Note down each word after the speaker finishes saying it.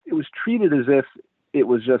was treated as if it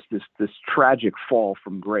was just this tragic fall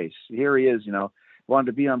from grace. Here he is, wanted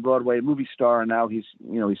to be on Broadway, a movie star, and now he's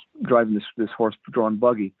driving this horse-drawn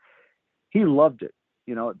buggy. He loved it.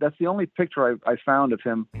 That's the only picture I found of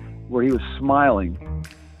him where he was smiling.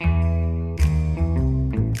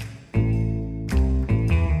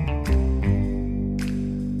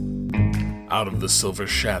 Out of the silver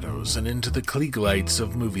shadows and into the Klieg lights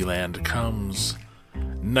of Movieland comes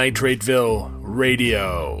Nitrateville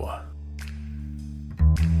Radio.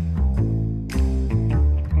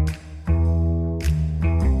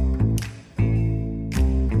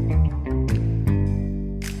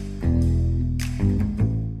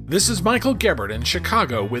 This is Michael Gebert in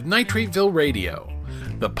Chicago with Nitrateville Radio,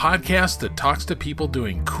 the podcast that talks to people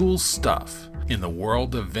doing cool stuff in the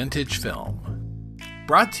world of vintage film.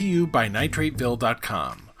 Brought to you by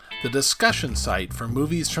Nitrateville.com, the discussion site for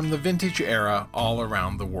movies from the vintage era all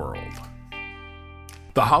around the world.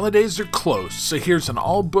 The holidays are close, so here's an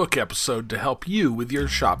all-book episode to help you with your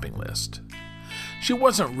shopping list. She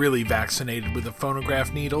wasn't really vaccinated with a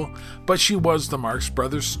phonograph needle, but she was the Marx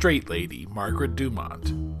Brothers straight lady, Margaret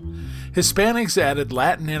Dumont. Hispanics added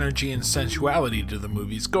Latin energy and sensuality to the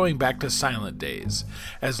movies going back to silent days,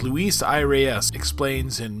 as Luis I. Reyes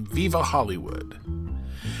explains in Viva Hollywood.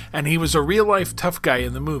 And he was a real-life tough guy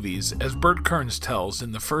in the movies, as Bert Kearns tells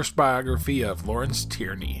in the first biography of Lawrence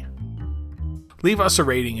Tierney. Leave us a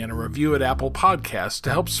rating and a review at Apple Podcasts to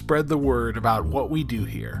help spread the word about what we do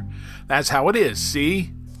here. That's how it is,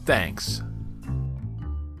 see? Thanks.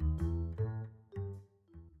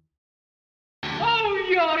 Oh,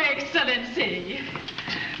 Your Excellency!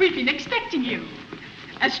 We've been expecting you.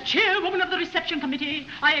 As chairwoman of the reception committee,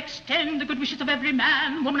 I extend the good wishes of every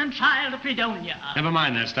man, woman, and child of Fredonia. Never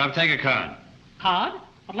mind that stuff. Take a card. Card?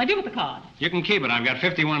 What'll I do with the card? You can keep it. I've got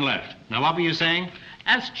 51 left. Now, what were you saying?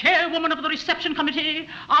 As chairwoman of the reception committee,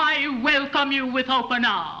 I welcome you with open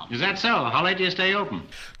arms. Is that so? How late do you stay open?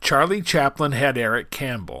 Charlie Chaplin had Eric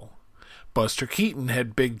Campbell. Buster Keaton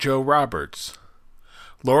had Big Joe Roberts.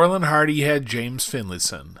 Laurel and Hardy had James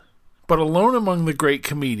Finlayson. But alone among the great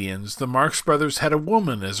comedians, the Marx Brothers had a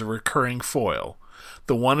woman as a recurring foil,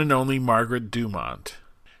 the one and only Margaret Dumont.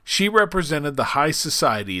 She represented the high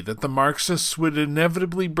society that the Marxists would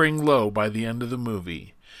inevitably bring low by the end of the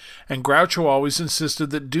movie, and Groucho always insisted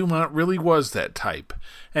that Dumont really was that type,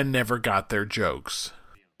 and never got their jokes.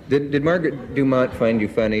 Did Margaret Dumont find you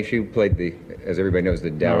funny? She played as everybody knows, the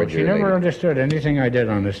dowager. No, she never understood anything I did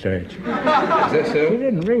on the stage. Is that so? She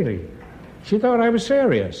didn't really. She thought I was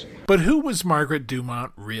serious. But who was Margaret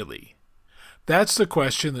Dumont really? That's the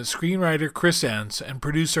question that screenwriter Chris Entz and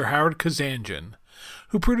producer Howard Kazanjian,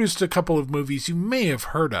 who produced a couple of movies you may have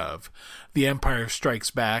heard of, The Empire Strikes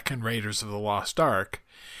Back and Raiders of the Lost Ark,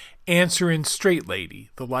 answer in Straight Lady,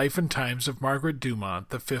 The Life and Times of Margaret Dumont,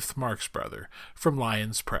 the fifth Marx brother, from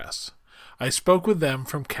Lyons Press. I spoke with them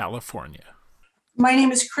from California. My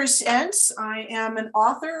name is Chris Entz. I am an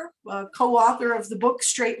author, co-author of the book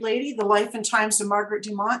Straight Lady, The Life and Times of Margaret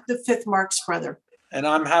Dumont, the fifth Marx brother. And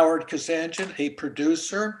I'm Howard Kazanjian, a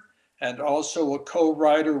producer and also a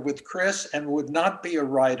co-writer with Chris, and would not be a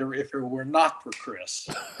writer if it were not for Chris.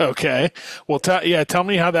 Okay. Well, tell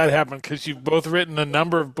me how that happened, because you've both written a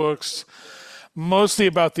number of books, mostly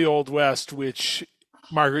about the Old West, which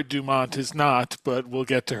Margaret Dumont is not, but we'll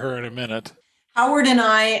get to her in a minute. Howard and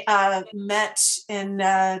I met in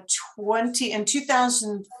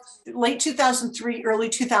 2000, late 2003, early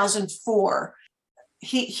 2004.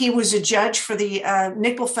 He was a judge for the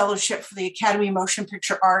Nickel Fellowship for the Academy of Motion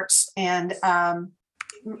Picture Arts, and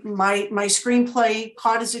my screenplay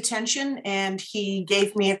caught his attention, and he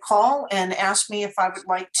gave me a call and asked me if I would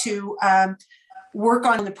like to work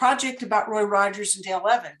on the project about Roy Rogers and Dale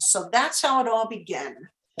Evans. So that's how it all began.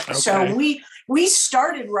 Okay. So we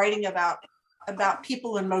started writing about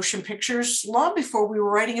people in motion pictures long before we were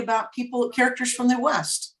writing about characters from the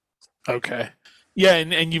West. Okay. Yeah,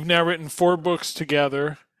 and you've now written 4 books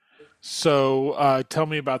together. So tell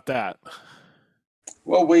me about that.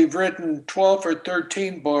 Well, we've written 12 or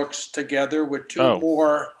 13 books together with 2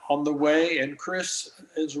 more on the way. And Chris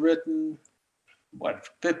has written,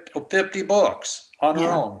 50 books on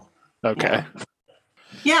her own. Okay.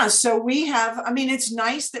 Yeah, so we have, it's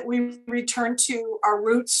nice that we return to our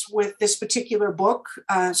roots with this particular book,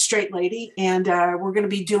 Straight Lady, and we're going to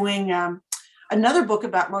be doing another book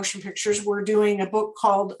about motion pictures. We're doing a book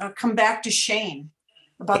called Come Back to Shane,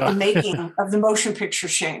 about the making of the motion picture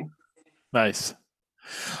Shane. Nice.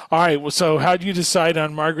 All right, well, so how did you decide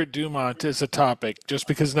on Margaret Dumont as a topic? Just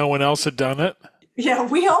because no one else had done it? Yeah,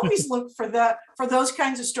 we always look for those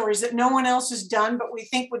kinds of stories that no one else has done, but we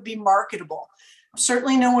think would be marketable.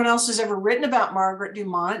 Certainly no one else has ever written about Margaret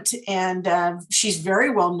Dumont, and she's very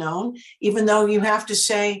well known, even though you have to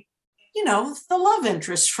say, the love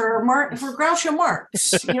interest for Groucho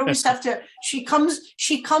Marx. You always have to, she comes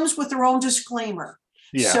with her own disclaimer.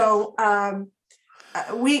 Yeah. So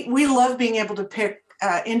we love being able to pick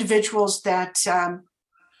individuals that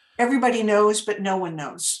everybody knows, but no one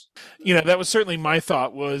knows. That was certainly my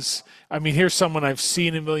thought was, here's someone I've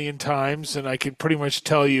seen a million times, and I can pretty much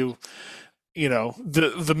tell you,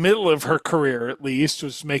 the middle of her career, at least,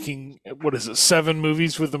 was making, 7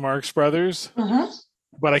 movies with the Marx Brothers? Mm-hmm.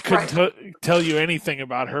 But I couldn't tell you anything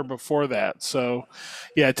about her before that. So,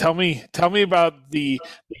 yeah, tell me about the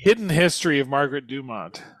hidden history of Margaret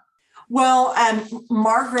Dumont. Well,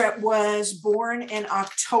 Margaret was born in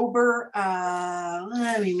October,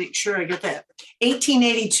 let me make sure I get that,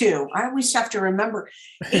 1882. I always have to remember.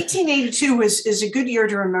 1882 is a good year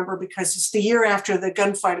to remember because it's the year after the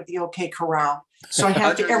gunfight at the OK Corral. So I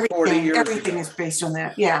have to, everything is based on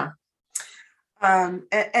that. Yeah.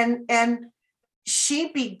 And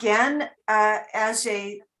she began as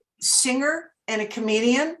a singer and a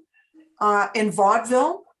comedian in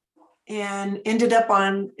vaudeville, and ended up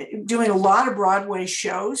on doing a lot of Broadway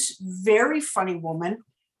shows. Very funny woman,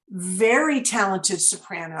 very talented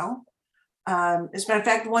soprano. As a matter of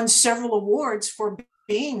fact, won several awards for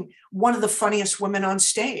being one of the funniest women on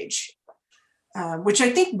stage, which I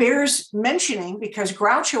think bears mentioning because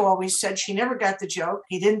Groucho always said she never got the joke.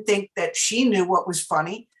 He didn't think that she knew what was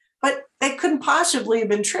funny, but that couldn't possibly have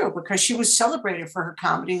been true because she was celebrated for her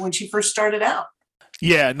comedy when she first started out.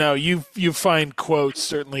 Yeah, no, you find quotes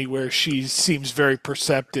certainly where she seems very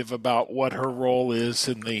perceptive about what her role is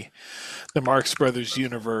in the Marx Brothers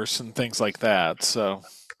universe and things like that. So,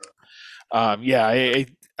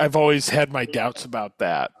 I've always had my doubts about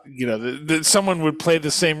that. That someone would play the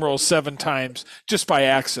same role 7 times just by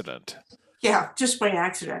accident. Yeah, just by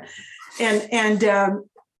accident, and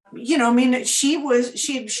she'd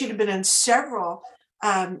have been in several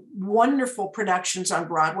wonderful productions on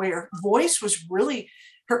Broadway. Her voice was really,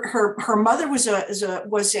 her mother was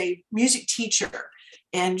a music teacher,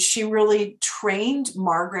 and she really trained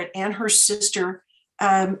Margaret and her sister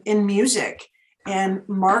in music. And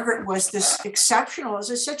Margaret was this exceptional, as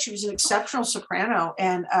I said, she was an exceptional soprano.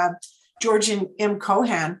 And George M.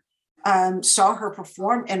 Cohan saw her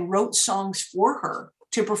perform and wrote songs for her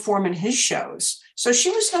to perform in his shows. So she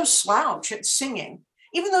was no slouch at singing.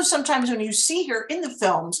 Even though sometimes when you see her in the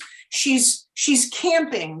films, she's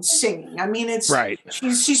camping singing. It's right.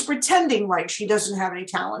 She's pretending like she doesn't have any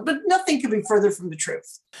talent, but nothing could be further from the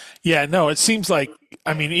truth. Yeah, no, it seems like,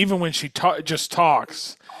 even when she just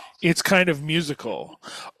talks, it's kind of musical.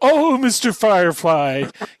 Oh, Mr. Firefly,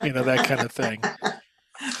 that kind of thing.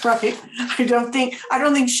 Right. I don't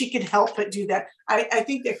think she could help but do that. I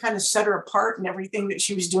think that kind of set her apart in everything that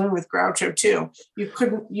she was doing with Groucho too.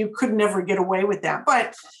 You could never get away with that.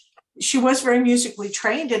 But she was very musically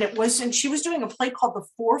trained, and she was doing a play called The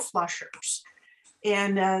Four Flushers.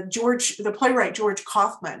 And the playwright George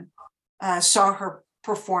Kaufman saw her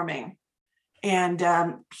performing, and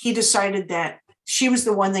he decided that she was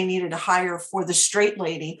the one they needed to hire for the straight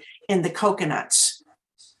lady in The Coconuts.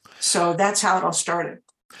 So that's how it all started.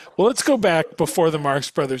 Well, let's go back before the Marx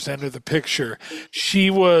Brothers enter the picture. She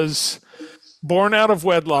was born out of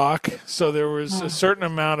wedlock, so there was a certain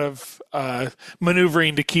amount of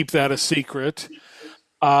maneuvering to keep that a secret.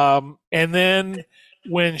 And then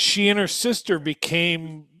when she and her sister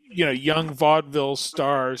became, young vaudeville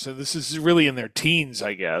stars, and this is really in their teens,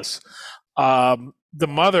 I guess, the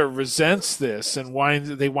mother resents this and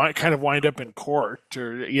they wind up in court.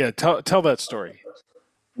 Tell that story.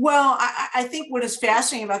 Well, I think what is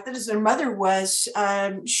fascinating about that is their mother was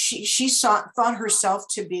she thought herself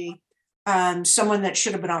to be someone that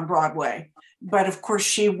should have been on Broadway, but of course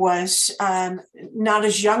she was not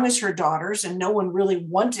as young as her daughters, and no one really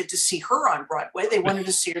wanted to see her on Broadway. They wanted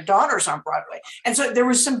to see her daughters on Broadway, and so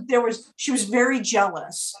she was very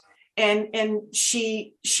jealous, and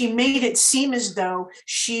she made it seem as though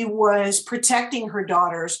she was protecting her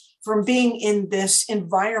daughters from being in this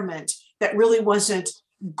environment that really wasn't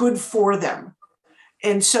good for them.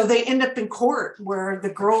 And so they end up in court where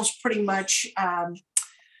the girls pretty much,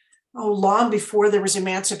 long before there was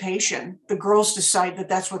emancipation, the girls decide that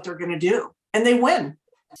that's what they're going to do, and they win.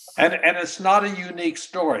 And it's not a unique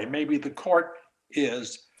story. Maybe the court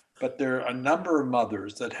is, but there are a number of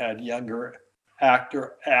mothers that had younger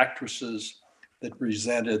actresses that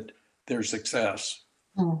resented their success.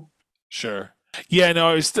 Sure. Yeah,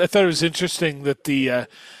 no, I thought it was interesting that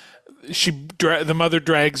the mother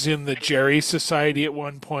drags in the Jerry Society at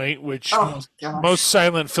one point, which Oh, most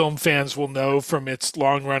silent film fans will know from its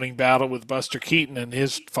long-running battle with Buster Keaton and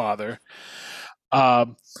his father.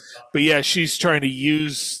 But yeah, she's trying to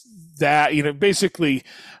use that, basically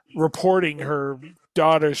reporting her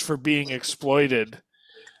daughters for being exploited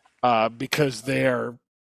because they are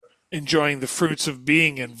enjoying the fruits of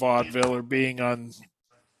being in vaudeville or being on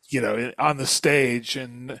the stage,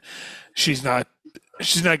 and she's not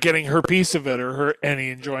getting her piece of it or any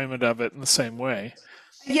enjoyment of it in the same way.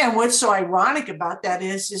 Yeah, what's so ironic about that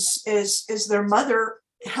is their mother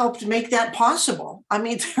helped make that possible. I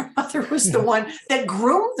mean, their mother was the one that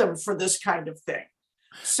groomed them for this kind of thing.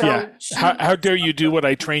 So yeah, how dare you do what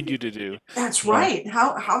I trained you to do? That's right.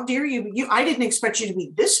 How dare you? I didn't expect you to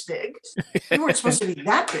be this big. You weren't supposed to be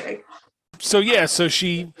that big. So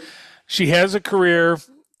she has a career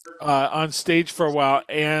on stage for a while,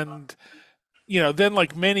 and then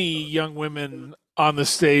like many young women on the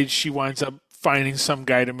stage, she winds up finding some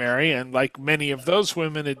guy to marry, and like many of those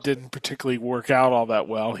women, it didn't particularly work out all that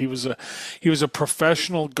well. He was a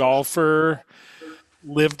professional golfer,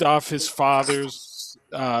 lived off his father's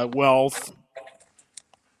wealth,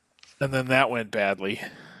 and then that went badly.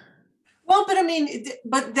 Well, but I mean,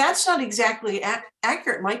 but that's not exactly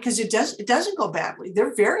accurate, Mike, because it doesn't go badly.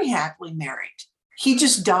 They're very happily married. He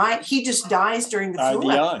just dies during the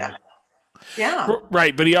flu epidemic. Yeah.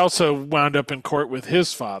 Right, but he also wound up in court with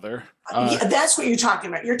his father. Yeah, that's what you're talking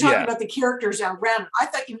about. You're talking about the characters around. I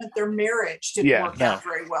thought you meant their marriage didn't work out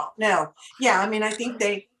very well. No. Yeah, I mean, I think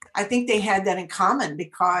they had that in common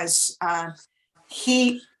because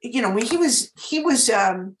he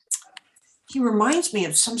reminds me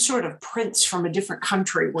of some sort of prince from a different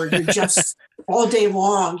country where you're just all day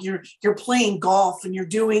long, you're playing golf and you're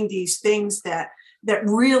doing these things that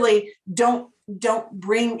really don't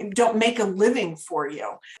make a living for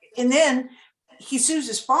you. And then he sues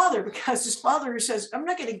his father because his father says, I'm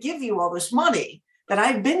not going to give you all this money that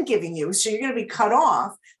I've been giving you, so you're going to be cut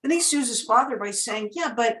off. Then he sues his father by saying,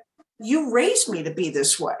 yeah, but you raised me to be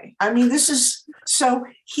this way. I mean, so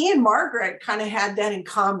he and Margaret kind of had that in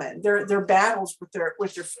common, their battles with their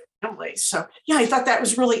families. So yeah, I thought that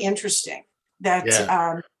was really interesting that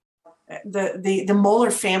the Moeller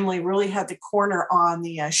family really had the corner on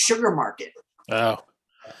the sugar market. Oh,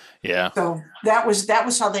 yeah. So that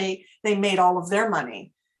was how they made all of their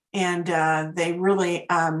money. And they really,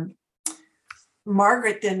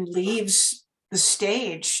 Margaret then leaves the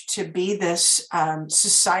stage to be this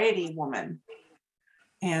society woman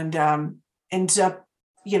and ends up,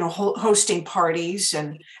 hosting parties.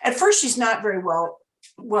 And at first she's not very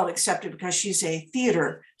well accepted because she's a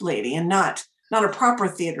theater lady and not a proper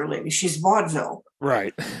theater lady. She's vaudeville.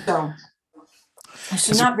 Right. So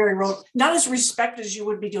not as respected as you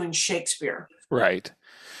would be doing Shakespeare. Right.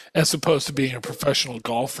 As opposed to being a professional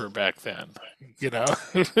golfer back then,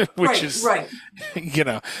 which is,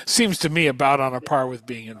 seems to me about on a par with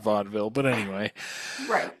being in vaudeville. But anyway.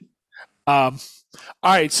 Right. All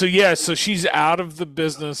right. So she's out of the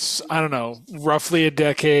business, I don't know, roughly a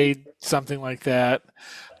decade, something like that.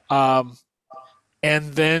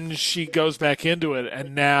 And then she goes back into it,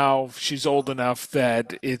 and now she's old enough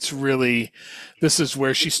that this is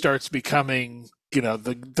where she starts becoming,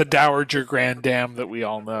 the dowager grand dame that we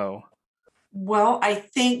all know. Well, I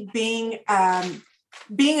think being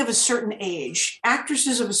of a certain age,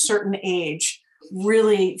 actresses of a certain age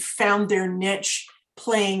really found their niche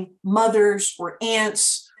playing mothers or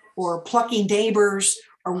aunts or plucky neighbors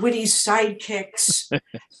or witty sidekicks.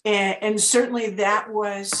 And certainly that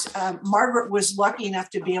was, Margaret was lucky enough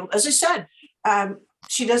to be able, as I said,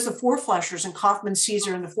 she does the Four Flushers, and Kaufman sees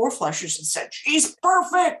her in the Four Flushers and said, she's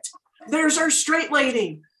perfect. There's our straight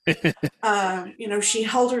lady. She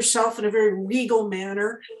held herself in a very regal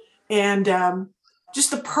manner and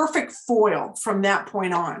just the perfect foil from that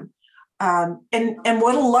point on. And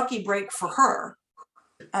what a lucky break for her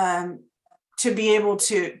to be able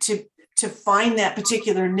to find that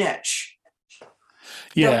particular niche.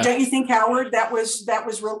 Yeah. Don't you think, Howard, that was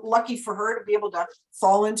real lucky for her to be able to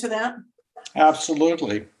fall into that?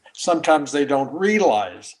 Absolutely. Sometimes they don't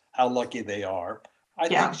realize how lucky they are. I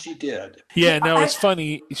think she did. Yeah, no, it's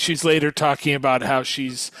funny. She's later talking about how she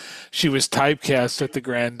was typecast at the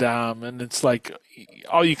Grand Dame, and it's like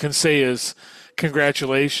all you can say is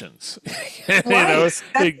congratulations. Right.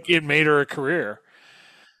 It made her a career.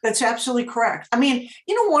 That's absolutely correct. I mean,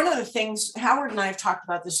 one of the things, Howard and I have talked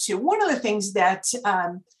about this too. One of the things that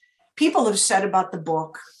people have said about the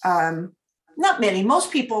book, not many,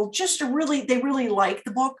 most people they really like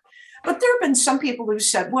the book, But there have been some people who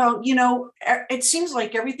said, well, it seems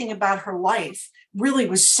like everything about her life really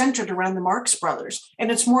was centered around the Marx Brothers.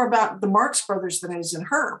 And it's more about the Marx Brothers than it is in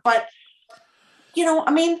her. But,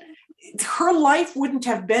 her life wouldn't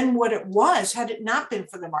have been what it was had it not been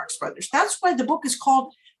for the Marx Brothers. That's why the book is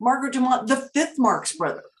called Margaret Dumont, the fifth Marx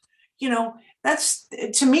Brother. That's,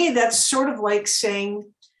 to me, that's sort of like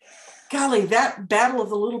saying, golly, that Battle of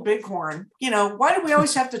the Little Bighorn, why do we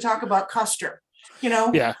always have to talk about Custer?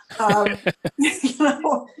 Yeah.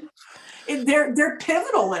 They're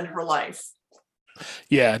pivotal in her life.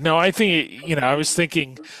 Yeah, no, I think, I was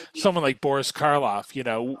thinking someone like Boris Karloff,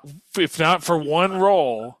 if not for one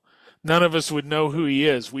role, none of us would know who he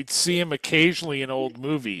is. We'd see him occasionally in old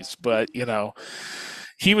movies, but,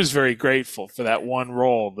 he was very grateful for that one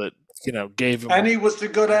role that, gave him. And he was a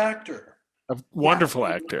good actor. A wonderful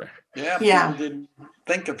actor. Yeah, people didn't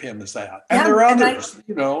think of him as that. And there are others,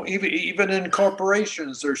 even in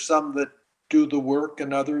corporations, there's some that do the work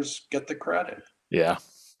and others get the credit. Yeah,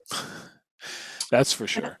 that's for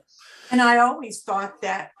sure. And I always thought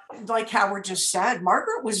that, like Howard just said,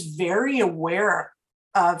 Margaret was very aware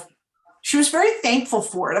of, she was very thankful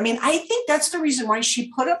for it. I mean, I think that's the reason why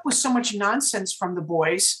she put up with so much nonsense from the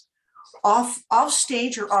boys off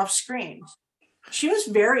stage or off screen. She was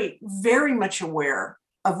very, very much aware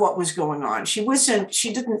of what was going on. She didn't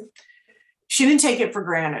take it for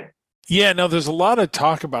granted. Yeah, no, there's a lot of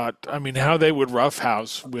talk about, how they would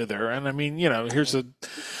roughhouse with her. And here's a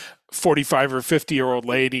 45 or 50-year-old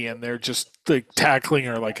lady and they're just like tackling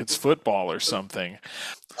her like it's football or something.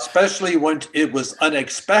 Especially when it was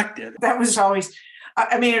unexpected. That was always,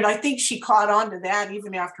 and I think she caught on to that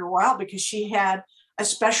even after a while because she had a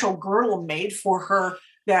special girdle made for her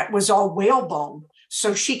that was all whalebone.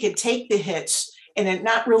 So she could take the hits and it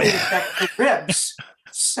not really affect the ribs.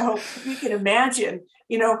 So you can imagine,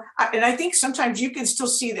 and I think sometimes you can still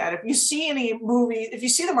see that. If you see any movie, if you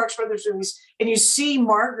see the Marx Brothers movies and you see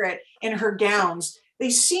Margaret in her gowns, they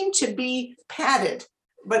seem to be padded.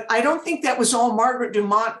 But I don't think that was all Margaret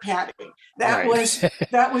Dumont padding. That was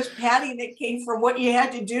padding that came from what you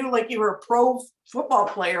had to do, like you were a pro football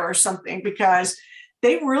player or something, because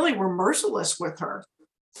they really were merciless with her.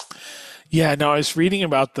 Yeah, no, I was reading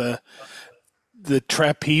about the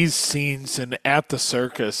trapeze scenes and at the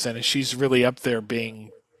circus, and she's really up there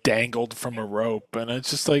being dangled from a rope, and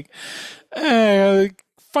it's just like,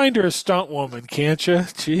 find her a stunt woman, can't you?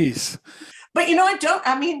 Jeez. But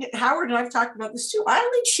Howard and I've talked about this too. I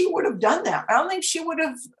don't think she would have done that. I don't think she would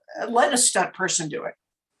have let a stunt person do it.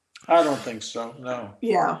 I don't think so. No.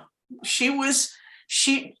 Yeah. She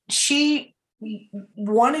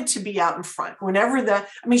wanted to be out in front whenever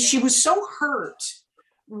she was so hurt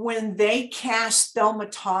when they cast Thelma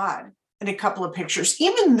Todd in a couple of pictures,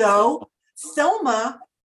 even though Thelma,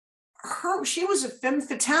 she was a femme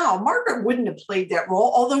fatale. Margaret wouldn't have played that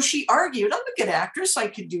role, although she argued, I'm a good actress, I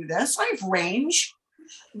could do this, I have range.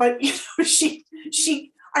 But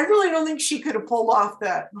I really don't think she could have pulled off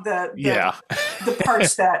the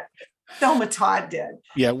parts that Thelma Todd did.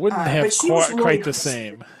 Yeah, wouldn't have quite the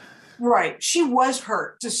same. Right. She was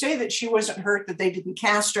hurt. To say that she wasn't hurt, that they didn't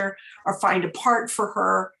cast her or find a part for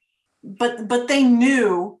her, but they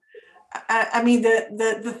knew.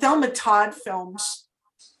 The Thelma Todd films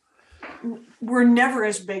were never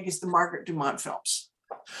as big as the Margaret Dumont films.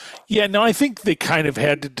 Yeah, no, I think they kind of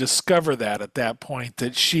had to discover that at that point,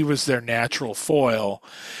 that she was their natural foil.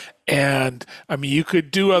 And you could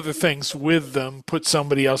do other things with them, put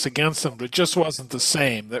somebody else against them, but it just wasn't the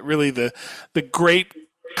same. That really the great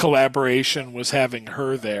collaboration was having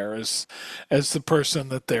her there as the person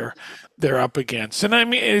that they're up against.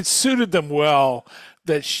 And it suited them well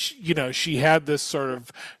that she had this sort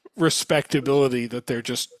of respectability that they're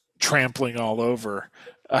just trampling all over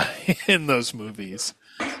in those movies.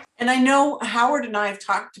 And I know Howard and I have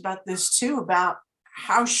talked about this too, about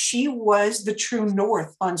how she was the true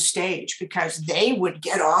north on stage, because they would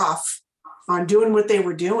get off on doing what they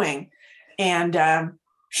were doing. And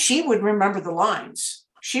she would remember the lines.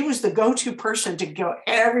 She was the go-to person to go,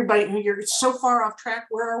 everybody, you're so far off track,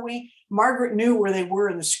 where are we? Margaret knew where they were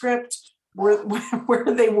in the script, where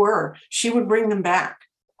they were. She would bring them back.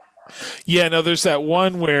 Yeah, no, there's that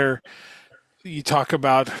one where you talk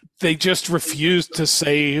about they just refused to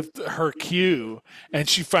say her cue, and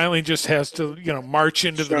she finally just has to, march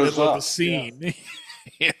into the middle of the scene.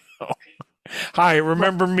 Yeah. Hi,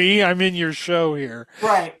 remember me? I'm in your show here.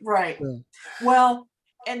 Right. Yeah. Well,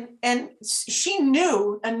 and she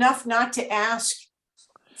knew enough not to ask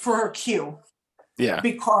for her cue. Yeah.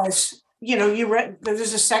 Because, you read,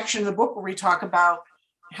 there's a section in the book where we talk about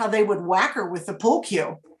how they would whack her with the pool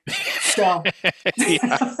cue. So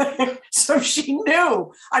So she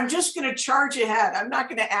knew, I'm just going to charge ahead. I'm not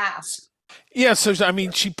going to ask. Yeah, so I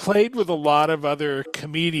mean, she played with a lot of other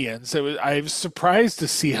comedians. I was surprised to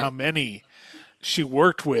see how many she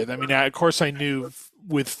worked with. I mean, of course, I knew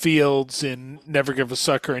with Fields in Never Give a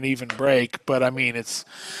Sucker and Even Break, but I mean, it's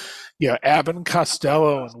Abbott and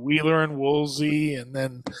Costello and Wheeler and Woolsey, and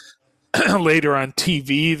then later on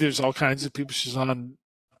TV, there's all kinds of people. She's on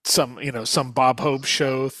some Bob Hope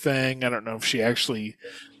show thing. I don't know if she actually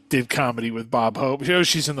did comedy with Bob Hope.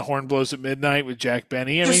 She's in The Horn Blows at Midnight with Jack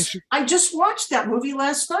Benny. I just watched that movie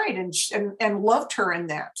last night and loved her in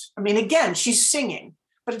that. I mean, again, she's singing,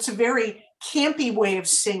 but it's a very campy way of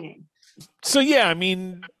singing. So yeah, I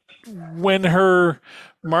mean, when her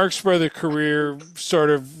Marx Brother career sort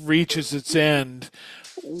of reaches its end,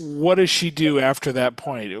 what does she do after that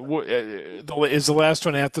point? Is the last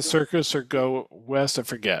one At the Circus or Go West? I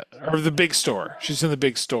forget. Or The Big Store. She's in The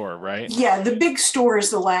Big Store, right? Yeah, The Big Store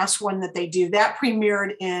is the last one that they do. That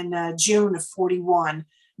premiered in June of 41.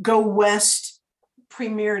 Go West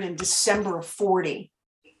premiered in December of 40.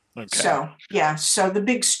 Okay. So The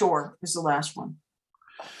Big Store is the last one.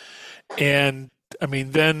 And I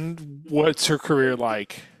mean, then what's her career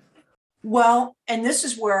like? Well, and this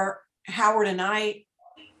is where Howard and I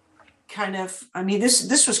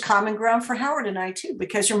this was common ground for Howard and I too,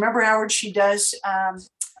 because remember, Howard, she does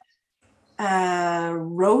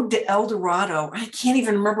Road to El Dorado. I can't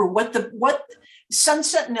even remember what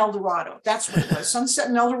Sunset in El Dorado. That's what it was. Sunset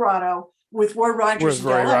in El Dorado with Roy Rogers. With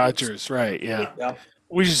Roy Rogers, right? Yeah.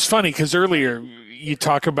 Which is funny because earlier you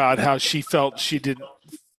talk about how she felt she didn't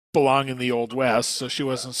belong in the Old West, so she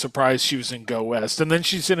wasn't surprised she was in Go West, and then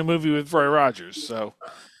she's in a movie with Roy Rogers. So.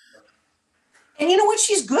 And you know what?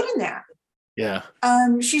 She's good in that. Yeah.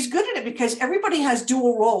 She's good at it because everybody has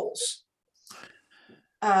dual roles.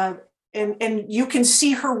 And you can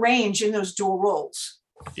see her range in those dual roles.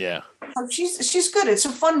 Yeah. So she's good. It's a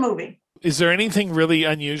fun movie. Is there anything really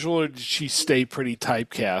unusual, or did she stay pretty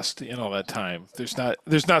typecast in all that time? There's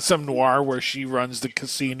not some noir where she runs the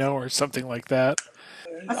casino or something like that?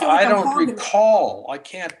 I don't recall. I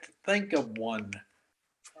can't think of one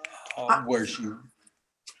where she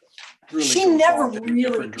really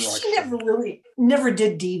never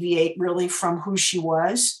did deviate really from who she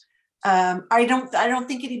was. I don't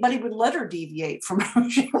think anybody would let her deviate from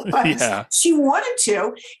who she was. Yeah. She wanted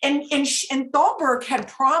to, and Thalberg had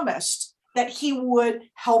promised that he would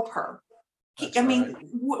help her.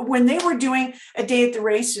 When they were doing A Day at the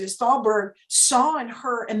Races, Thalberg saw in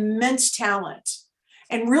her immense talent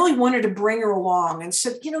and really wanted to bring her along and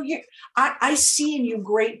said, I see in you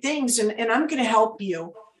great things, and I'm going to help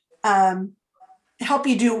you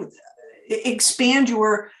expand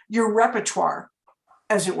your repertoire,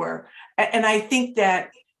 as it were. And I think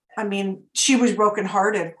that, she was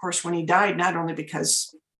brokenhearted, of course, when he died, not only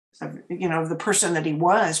because of, the person that he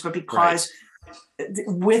was, but because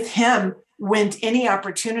with him went any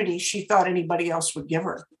opportunity she thought anybody else would give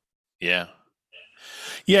her. Yeah.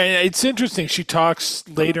 Yeah, it's interesting. She talks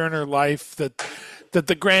later in her life that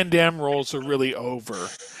the Grand Dame roles are really over,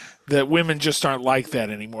 that women just aren't like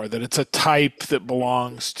that anymore, that it's a type that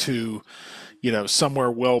belongs to,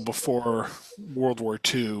 somewhere well before World War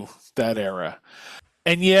II, that era.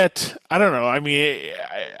 And yet, I don't know.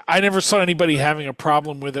 I never saw anybody having a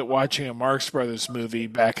problem with it watching a Marx Brothers movie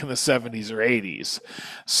back in the 70s or 80s.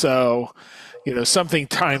 So, something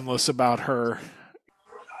timeless about her.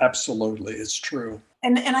 Absolutely, it's true.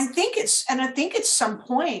 And I think at some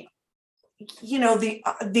point,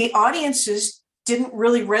 the audiences didn't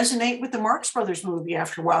really resonate with the Marx Brothers movie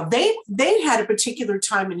after a while. They had a particular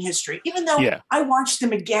time in history, even though I watched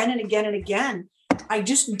them again and again and again. I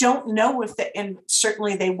just don't know and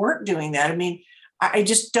certainly they weren't doing that. I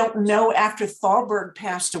just don't know after Thalberg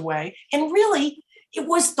passed away. And really, it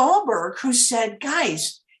was Thalberg who said,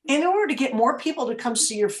 guys, in order to get more people to come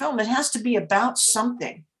see your film, it has to be about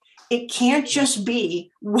something. It can't just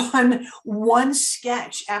be one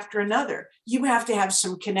sketch after another. You have to have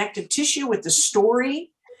some connective tissue with the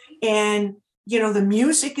story. And, the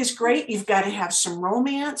music is great. You've got to have some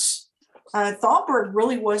romance. Thalberg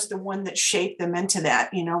really was the one that shaped them into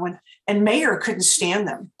that, and Mayer couldn't stand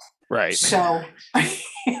them. Right. So,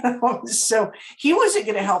 so he wasn't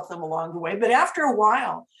going to help them along the way. But after a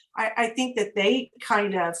while, I think that they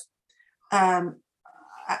kind of, I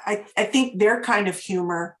think their kind of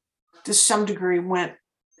humor to some degree went,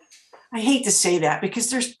 I hate to say that because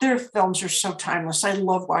their films are so timeless. I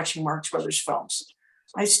love watching Marx Brothers films.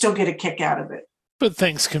 I still get a kick out of it. But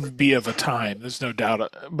things can be of a time. There's no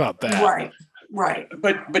doubt about that. Right.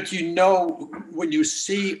 But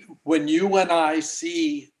when you and I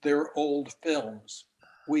see their old films,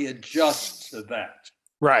 we adjust to that.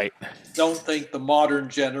 Right. Don't think the modern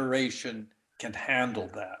generation can handle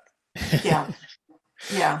that. Yeah.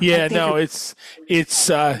 Yeah. Yeah, no, it's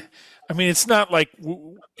I mean, it's not like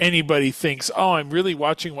anybody thinks, "Oh, I'm really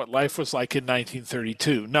watching what life was like in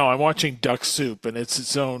 1932." No, I'm watching Duck Soup, and it's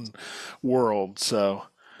its own world. So,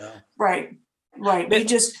 right. We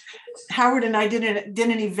just Howard and I did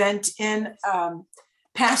an event in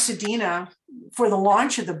Pasadena for the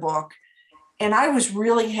launch of the book, and I was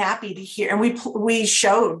really happy to hear. And we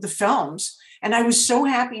showed the films, and I was so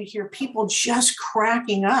happy to hear people just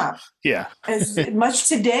cracking up. Yeah, as much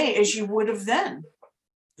today as you would have then.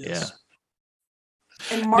 Yeah.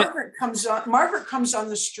 And Margaret comes on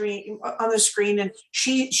the screen, and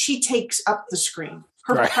she takes up the screen.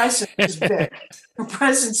 Her presence is big. Her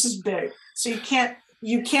presence is big. So you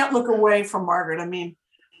can't look away from Margaret. I mean,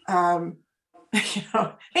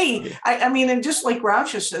 hey, I mean, and just like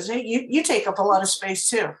Groucho says, hey, you take up a lot of space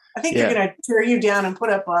too. I think they're going to tear you down and put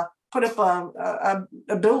up a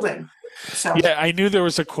building. So yeah, I knew there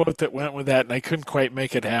was a quote that went with that, and I couldn't quite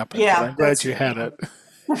make it happen. Yeah, I'm glad you had it.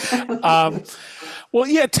 Well,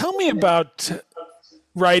 yeah, tell me about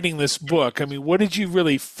writing this book. I mean, what did you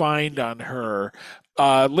really find on her?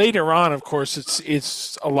 Later on, of course,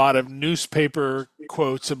 it's a lot of newspaper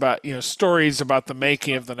quotes about, stories about the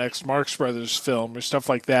making of the next Marx Brothers film or stuff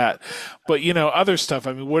like that. But, other stuff.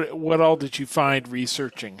 I mean, what all did you find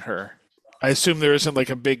researching her? I assume there isn't like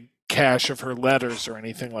a big cache of her letters or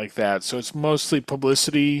anything like that. So it's mostly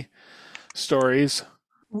publicity stories.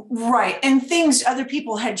 Right. And things other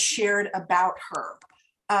people had shared about her,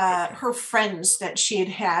 her friends that she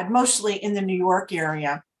had mostly in the New York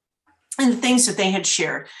area, and things that they had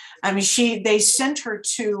shared. I mean, they sent her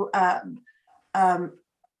to a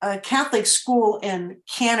Catholic school in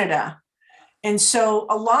Canada. And so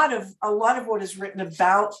a lot of what is written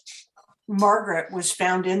about Margaret was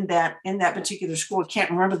found in that particular school. I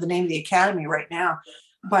can't remember the name of the academy right now,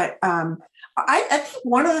 but I think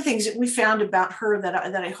one of the things that we found about her that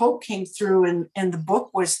I hope came through in the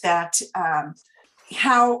book was that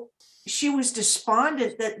how she was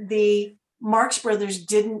despondent that the Marx Brothers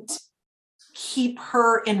didn't keep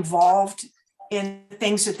her involved in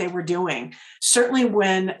things that they were doing. Certainly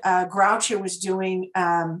when Groucho was doing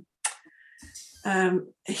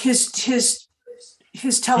his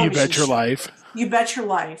television You Bet Your Life. You Bet Your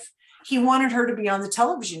Life. He wanted her to be on the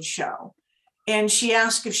television show. And she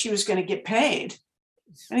asked if she was going to get paid.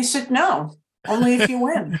 And he said, no, only if you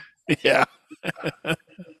win. Yeah.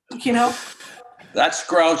 That's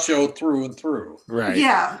Groucho through and through. Right.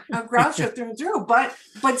 Yeah, Groucho through and through.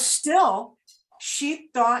 But still, she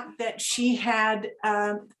thought that she had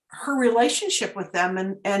her relationship with them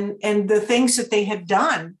and the things that they had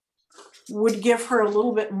done would give her a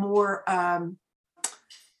little bit more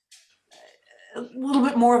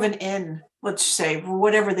of an in, let's say,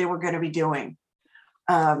 whatever they were going to be doing.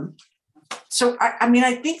 So, I mean,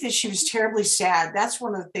 I think that she was terribly sad. That's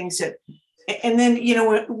one of the things that, and then,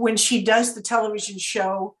 when she does the television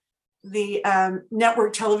show, the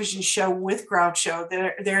network television show with Groucho,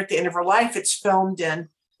 they're at the end of her life. It's filmed in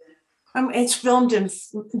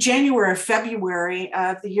January or February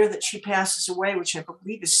of the year that she passes away, which I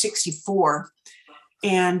believe is 1964.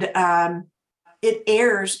 And it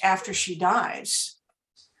airs after she dies.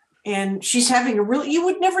 And she's having you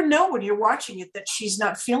would never know when you're watching it that she's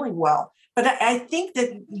not feeling well. But I think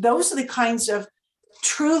that those are the kinds of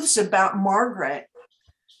truths about Margaret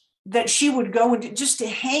that she would go into just to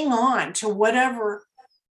hang on to whatever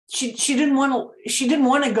she didn't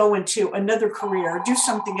want to go into another career or do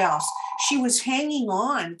something else. She was hanging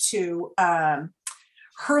on to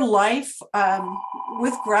her life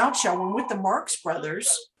with Groucho and with the Marx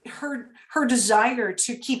Brothers. Her desire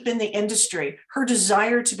to keep in the industry, her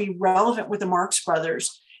desire to be relevant with the Marx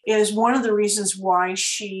Brothers is one of the reasons why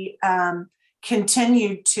she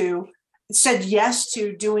said yes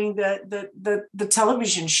to doing the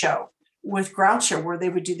television show with Groucho, where they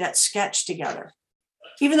would do that sketch together,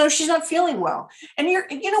 even though she's not feeling well. And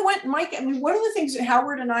you know what, Mike? I mean, one of the things that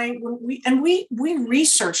Howard and I, we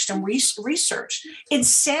researched and researched. It's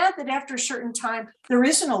sad that after a certain time, there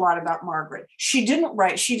isn't a lot about Margaret. She didn't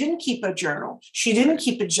write. She didn't keep a journal. She didn't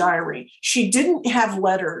keep a diary. She didn't have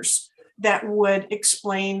letters that would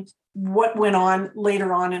explain what went on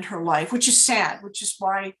later on in her life, which is sad, which is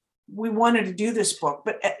why we wanted to do this book.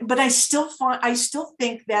 But I still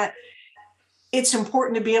think that it's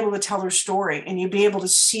important to be able to tell her story and you be able to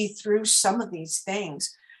see through some of these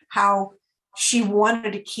things, how she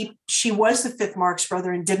wanted to she was the fifth Marx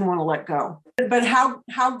brother and didn't want to let go. But how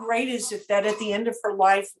great is it that at the end of her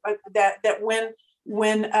life, that when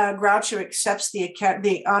Groucho accepts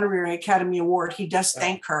the Honorary Academy Award, he does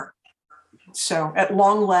thank her. So at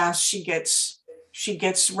long last, she gets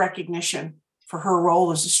recognition for her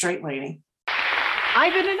role as a straight lady.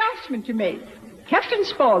 I've an announcement to make. Captain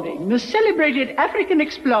Spaulding, the celebrated African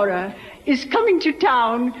explorer, is coming to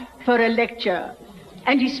town for a lecture,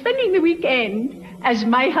 and he's spending the weekend as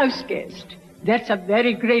my house guest. That's a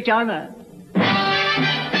very great honor.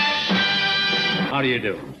 How do you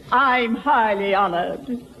do? I'm highly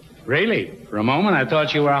honored. Really? For a moment, I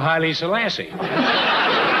thought you were Haile Selassie.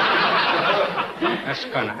 That's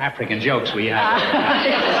the kind of African jokes we have.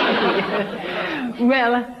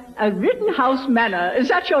 Well, a Rittenhouse Manor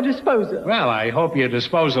is at your disposal. Well, I hope your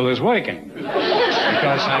disposal is working.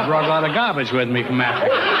 Because I brought a lot of garbage with me from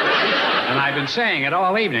Africa. And I've been saying it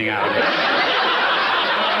all evening out here.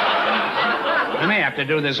 I may have to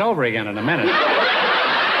do this over again in a minute.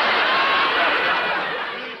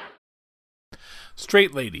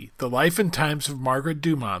 Straight Lady, The Life and Times of Margaret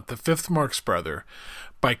Dumont, the Fifth Marx Brother,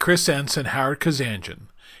 by Chris Entz and Howard Kazanjian,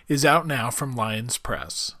 is out now from Lyons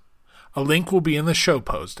Press. A link will be in the show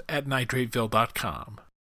post at nitrateville.com.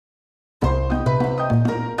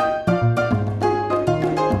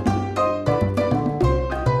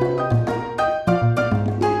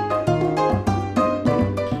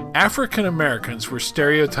 African Americans were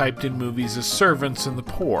stereotyped in movies as servants and the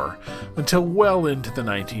poor until well into the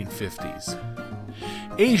 1950s.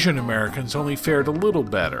 Asian Americans only fared a little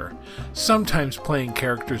better, sometimes playing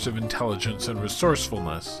characters of intelligence and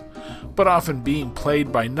resourcefulness, but often being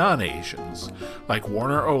played by non-Asians, like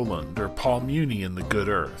Warner Oland or Paul Muni in The Good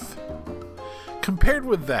Earth. Compared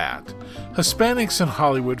with that, Hispanics in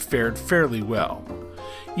Hollywood fared fairly well.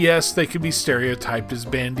 Yes, they could be stereotyped as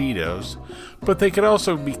bandidos, but they could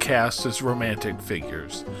also be cast as romantic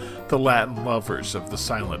figures, the Latin lovers of the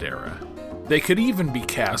silent era. They could even be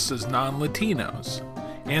cast as non-Latinos.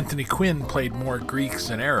 Anthony Quinn played more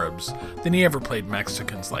Greeks and Arabs than he ever played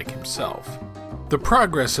Mexicans like himself. The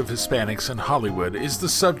progress of Hispanics in Hollywood is the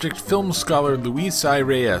subject film scholar Luis I.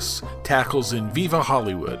 Reyes tackles in Viva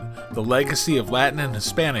Hollywood, the legacy of Latin and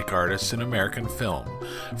Hispanic artists in American film,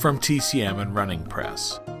 from TCM and Running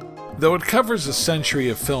Press. Though it covers a century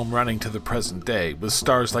of film running to the present day, with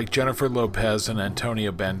stars like Jennifer Lopez and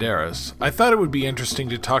Antonio Banderas, I thought it would be interesting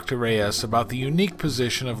to talk to Reyes about the unique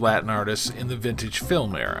position of Latin artists in the vintage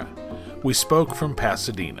film era. We spoke from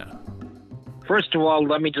Pasadena. First of all,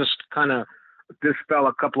 let me just kind of dispel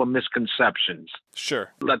a couple of misconceptions. Sure.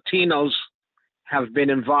 Latinos have been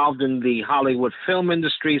involved in the Hollywood film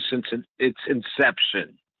industry since its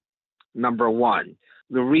inception, number one.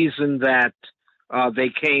 The reason that they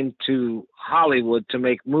came to Hollywood to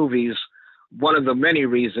make movies, one of the many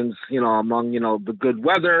reasons, among, the good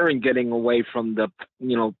weather and getting away from the,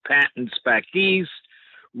 patents back east,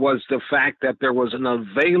 was the fact that there was an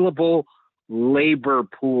available labor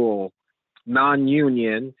pool,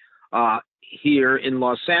 non-union, here in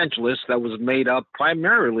Los Angeles that was made up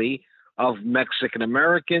primarily of Mexican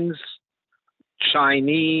Americans,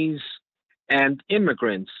 Chinese, and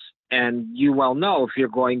immigrants. And you well know, if you're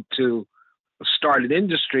going to start an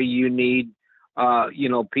industry, you need,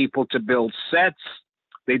 people to build sets.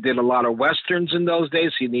 They did a lot of Westerns in those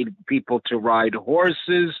days. You need people to ride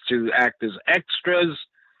horses, to act as extras,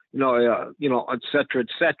 et cetera, et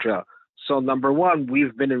cetera. So number one,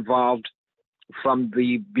 we've been involved from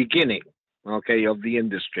the beginning, of the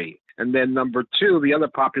industry. And then number two, the other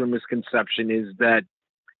popular misconception is that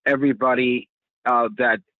everybody,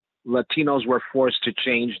 that Latinos were forced to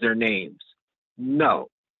change their names. No.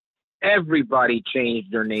 Everybody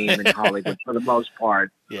changed their name in Hollywood for the most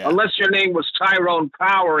part, unless your name was Tyrone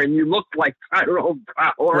Power and you looked like Tyrone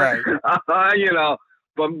Power, right.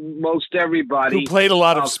 But most everybody who played a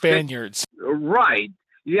lot of Spaniards, right?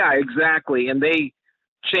 Yeah, exactly. And they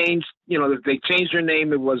changed, if they changed their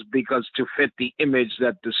name, it was because to fit the image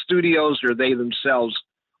that the studios or they themselves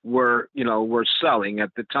were selling at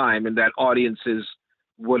the time, and that audiences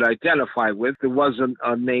would identify with. There wasn't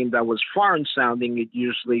a name that was foreign sounding. It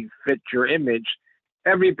usually fit your image.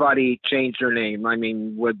 Everybody changed their name. I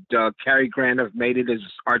mean, would Cary Grant have made it as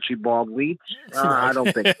Archibald Leach? I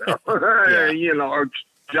don't think so. Or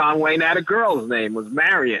John Wayne had a girl's name, was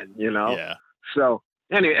Marion, Yeah. So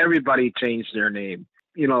anyway, everybody changed their name.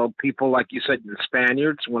 People, like you said, the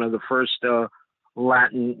Spaniards, one of the first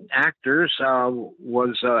Latin actors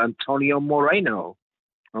was Antonio Moreno.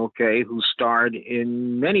 Who starred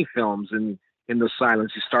in many films in the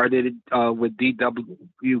silence. He started with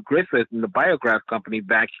D.W. Griffith in the Biograph Company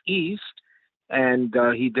back east, and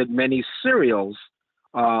he did many serials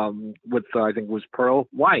with, I think it was Pearl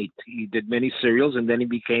White. He did many serials, and then he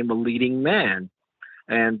became a leading man.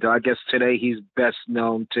 And I guess today he's best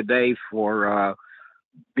known today for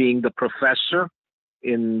being the professor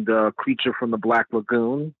in The Creature from the Black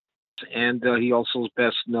Lagoon. And he also is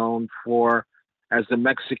best known as the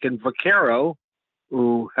Mexican vaquero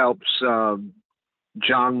who helps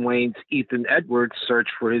John Wayne's Ethan Edwards search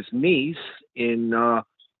for his niece in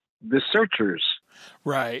The Searchers.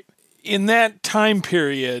 Right. In that time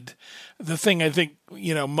period, the thing I think,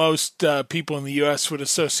 most people in the U.S. would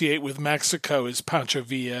associate with Mexico is Pancho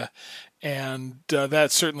Villa, and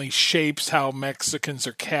that certainly shapes how Mexicans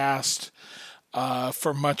are cast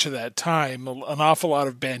for much of that time. An awful lot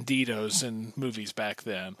of banditos in movies back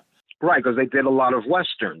then. Right, because they did a lot of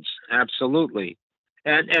Westerns, absolutely.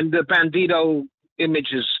 And the bandito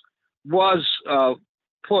images was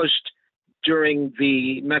pushed during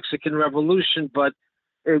the Mexican Revolution, but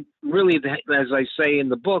it really, as I say in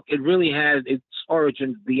the book, it really had its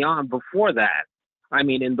origins before that. I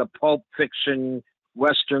mean, in the pulp fiction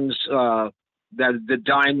Westerns, the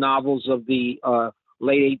dime novels of the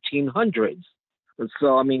late 1800s. And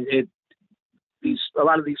so, I mean, a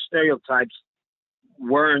lot of these stereotypes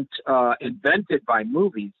weren't invented by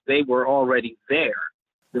movies. They were already there.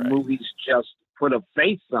 The movies just put a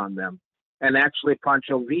face on them. And actually,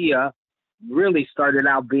 Pancho Villa really started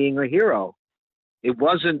out being a hero. It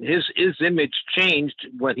wasn't his image changed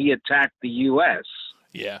when he attacked the U.S.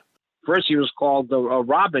 Yeah. First, he was called a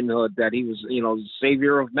Robin Hood, that he was, the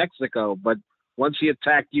savior of Mexico. But once he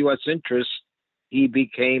attacked U.S. interests, he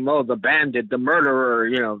became, the bandit, the murderer,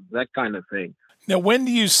 that kind of thing. Now, when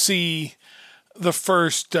do you see the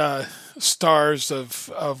first stars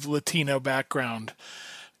of Latino background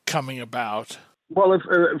coming about? Well,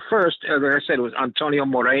 first, as I said, it was Antonio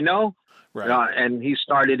Moreno. Right. And he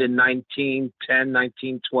started in 1910,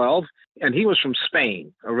 1912. And he was from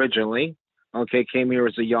Spain originally. Okay, came here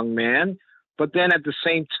as a young man. But then at the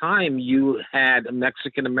same time, you had a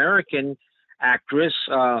Mexican-American actress.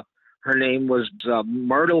 Her name was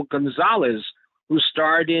Myrtle Gonzalez, who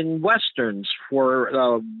starred in Westerns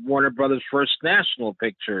for Warner Brothers First National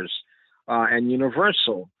Pictures and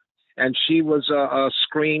Universal. And she was a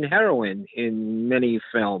screen heroine in many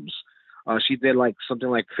films. She did something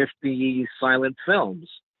like 50 silent films.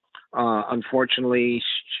 Unfortunately,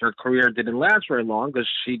 her career didn't last very long because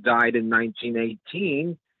she died in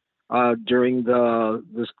 1918 during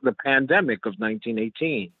the pandemic of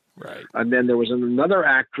 1918. Right. And then there was another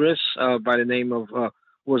actress by the name of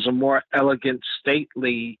was a more elegant,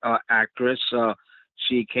 stately actress.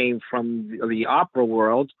 She came from the opera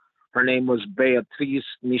world. Her name was Beatriz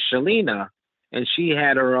Michelina, and she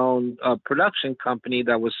had her own production company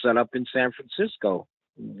that was set up in San Francisco.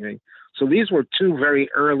 Okay? So these were two very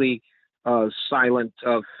early silent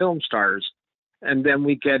film stars. And then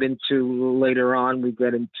later on, we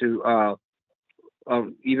get into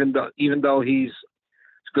even though he's,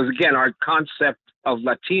 because again, our concept of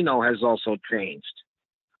Latino has also changed.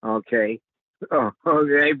 Okay.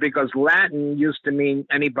 Because Latin used to mean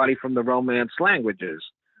anybody from the Romance languages.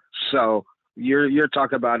 So you're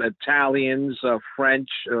talking about Italians, French,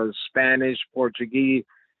 Spanish, Portuguese,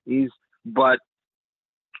 but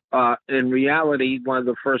in reality, one of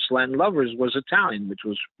the first Latin lovers was Italian, which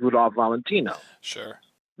was Rudolph Valentino. Sure.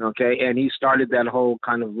 Okay, and he started that whole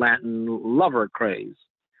kind of Latin lover craze.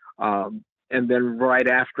 And then right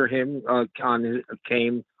after him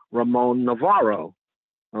came Ramon Navarro,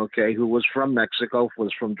 okay, who was from Mexico,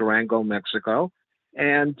 was from Durango, Mexico.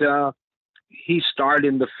 And he starred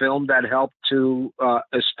in the film that helped to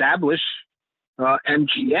establish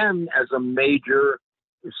MGM as a major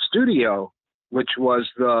studio, which was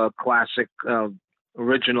the classic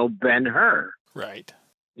original Ben-Hur. Right.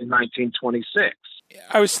 In 1926.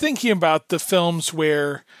 I was thinking about the films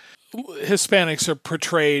where Hispanics are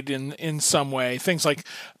portrayed in some way, things like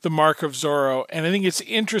The Mark of Zorro. And I think it's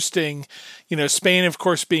interesting, Spain, of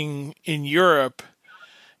course, being in Europe,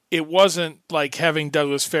 it wasn't like having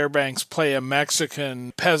Douglas Fairbanks play a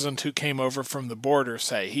Mexican peasant who came over from the border,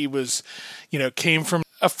 say. He was, came from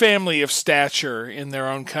a family of stature in their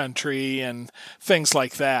own country and things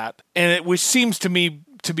like that. And which seems to me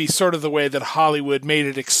to be sort of the way that Hollywood made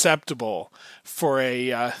it acceptable for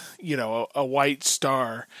a white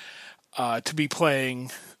star to be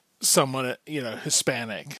playing someone,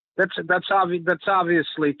 Hispanic. That's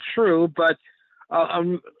obviously true, but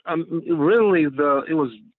really it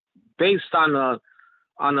was based on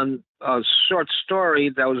a short story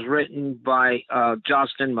that was written by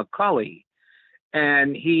Justin Macaulay,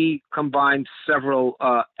 and he combined several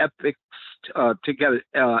epics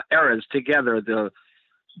eras together,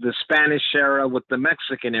 the Spanish era with the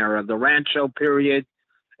Mexican era, the Rancho period,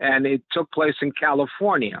 and it took place in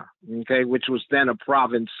California, okay, which was then a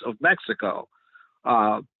province of Mexico.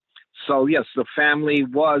 So yes, the family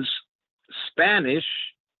was Spanish,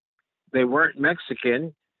 they weren't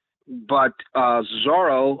Mexican, but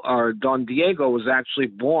Zorro or Don Diego was actually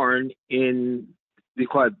born in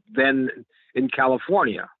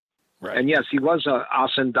California. Right. And yes, he was a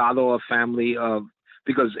hacendado, a family of,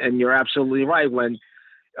 because, and you're absolutely right, when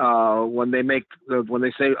they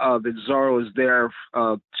say that Zorro is there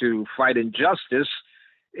to fight injustice,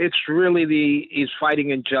 it's really he's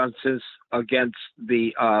fighting injustice against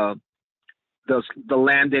the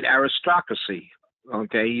landed aristocracy.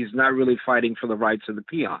 Okay, he's not really fighting for the rights of the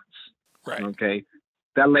peons. Right. Okay,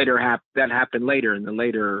 that happened later in the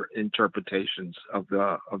later interpretations of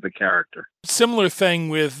the character. Similar thing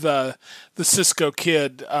with the Cisco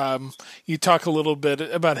Kid. You talk a little bit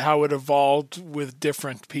about how it evolved with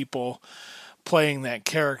different people playing that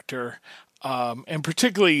character, and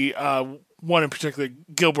particularly one in particular,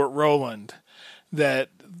 Gilbert Roland, that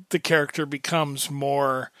the character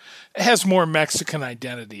has more Mexican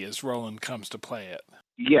identity as Roland comes to play it.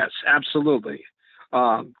 Yes, absolutely.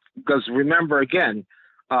 Because remember, again,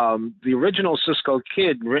 the original Cisco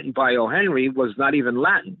Kid, written by O. Henry, was not even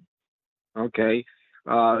Latin. Okay,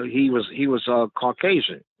 he was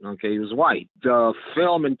Caucasian. Okay, he was white. The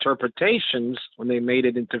film interpretations, when they made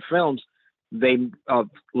it into films, they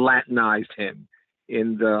Latinized him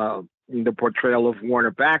in the portrayal of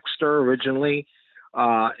Warner Baxter originally,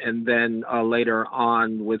 and then later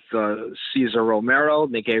on with Cesar Romero,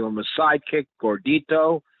 they gave him a sidekick,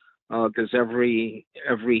 Gordito, because every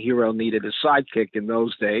hero needed a sidekick in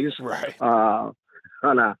those days. Right.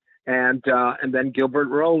 And then Gilbert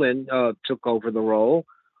Roland took over the role.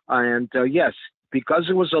 And yes, because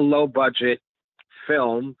it was a low budget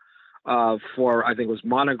film for, I think it was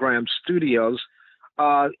Monogram Studios,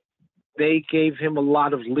 they gave him a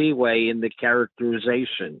lot of leeway in the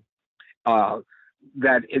characterization.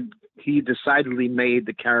 He decidedly made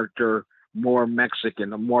the character more Mexican,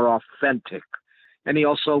 more authentic. And he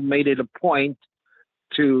also made it a point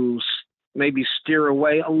to maybe steer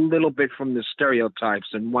away a little bit from the stereotypes.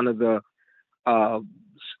 And one of the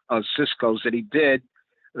Cisco's that he did,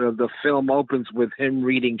 the film opens with him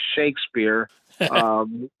reading Shakespeare, while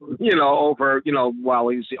he's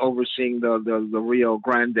overseeing the Rio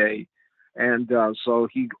Grande. And so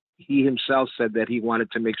he himself said that he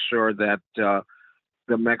wanted to make sure that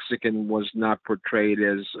the Mexican was not portrayed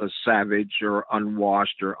as a savage or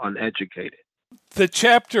unwashed or uneducated. The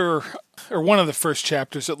chapter, or one of the first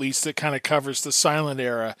chapters at least, that kind of covers the silent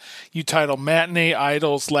era, you title Matinee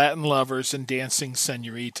Idols, Latin Lovers, and Dancing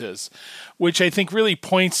Senoritas, which I think really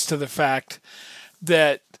points to the fact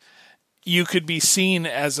that you could be seen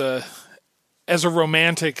as a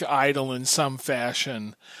romantic idol in some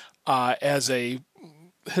fashion, as a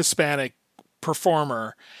Hispanic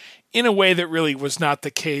performer, in a way that really was not the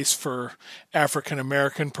case for African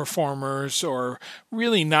American performers, or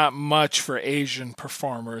really not much for Asian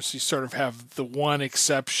performers. You sort of have the one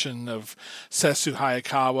exception of Setsu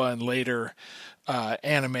Hayakawa and later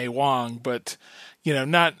Anna May Wong, but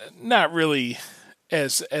not really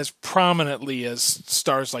as prominently as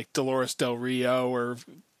stars like Dolores Del Rio or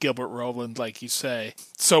Gilbert Roland, like you say.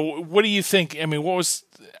 So what do you think? I mean, what was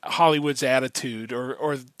Hollywood's attitude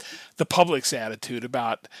or the public's attitude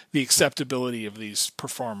about the acceptability of these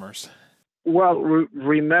performers? Well,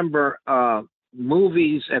 remember,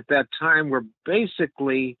 movies at that time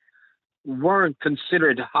weren't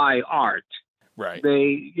considered high art. Right.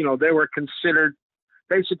 They were considered,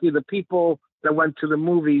 basically the people that went to the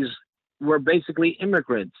movies were basically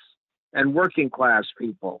immigrants and working class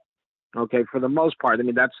people. Okay, for the most part. I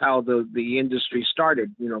mean, that's how the industry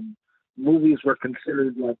started. Movies were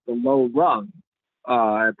considered like the low rung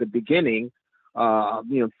at the beginning.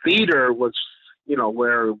 Theater was,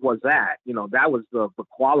 where it was at. That was the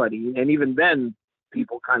quality. And even then,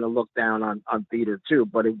 people kind of looked down on theater too.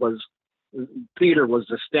 But theater was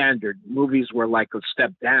the standard. Movies were like a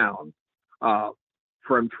step down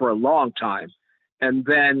for a long time. And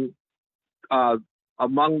then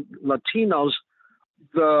among Latinos,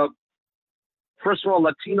 first of all,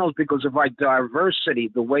 Latinos, because of our diversity,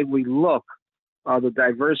 the way we look, the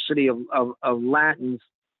diversity of Latins,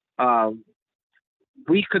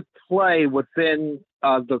 we could play within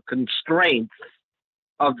the constraints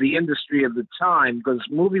of the industry of the time, because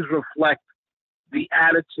movies reflect the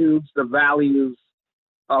attitudes, the values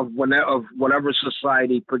of whatever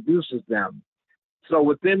society produces them. So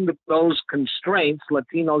within those constraints,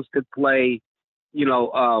 Latinos could play,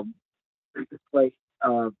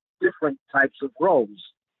 different types of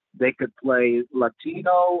roles. They could play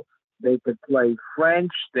Latino, they could play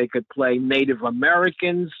French, they could play Native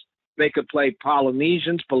Americans, they could play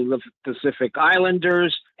Polynesians, Pacific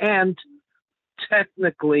Islanders, and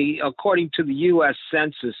technically, according to the U.S.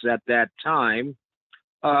 Census at that time,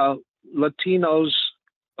 Latinos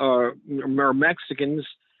or Mexicans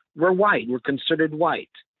were white, were considered white.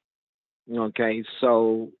 Okay,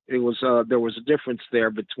 so it was there was a difference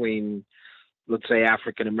there between, let's say,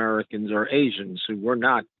 African Americans or Asians who were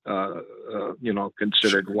not,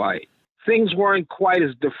 considered white. Things weren't quite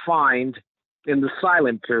as defined in the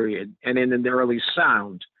silent period and in the early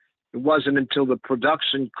sound. It wasn't until the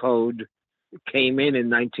production code came in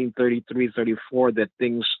 1933-34 that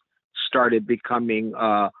things started becoming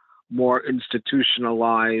more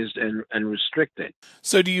institutionalized and restricted.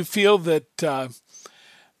 So do you feel that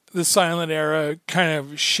the silent era kind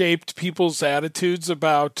of shaped people's attitudes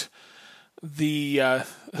about the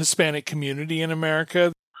Hispanic community in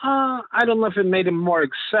America? I don't know if it made them more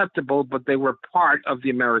acceptable, but they were part of the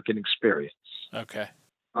American experience. Okay.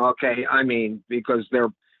 Okay, I mean, because they're,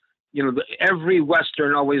 every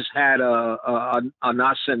Western always had an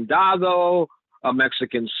hacendado, a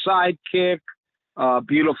Mexican sidekick,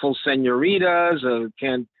 beautiful senoritas.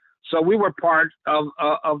 So we were part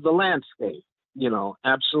of the landscape,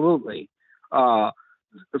 absolutely. So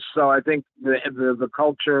I think the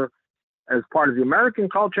culture, as part of the American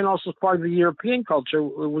culture and also as part of the European culture,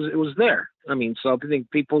 it was there. I mean, so I think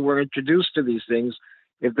people were introduced to these things.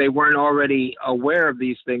 If they weren't already aware of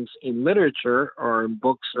these things in literature or in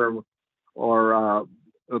books or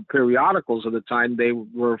periodicals of the time, they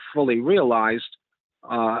were fully realized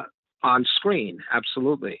on screen.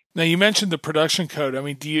 Absolutely. Now, you mentioned the production code. I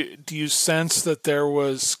mean, do you sense that there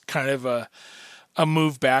was kind of a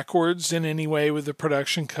move backwards in any way with the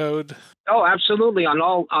production code? Oh, absolutely, on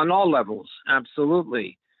all levels.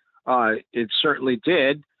 Absolutely. It certainly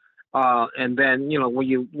did. And then,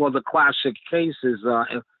 the classic case is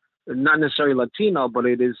not necessarily Latino, but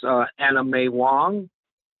it is Anna May Wong.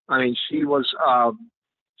 I mean, she was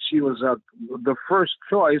the first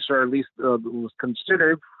choice, or at least was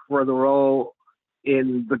considered for the role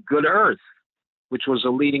in The Good Earth, which was a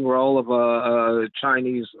leading role of a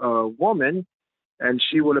Chinese woman. And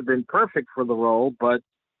she would have been perfect for the role, but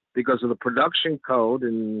because of the production code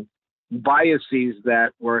and biases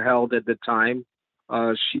that were held at the time,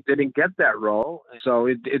 she didn't get that role. So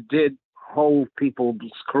it did hold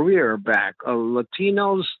people's career back.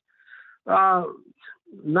 Latinos,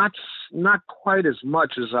 not quite as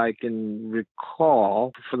much as I can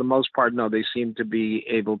recall. For the most part, no, they seem to be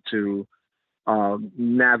able to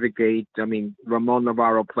navigate. I mean, Ramon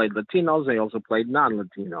Navarro played Latinos. They also played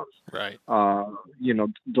non-Latinos. Right.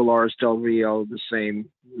 Dolores Del Rio the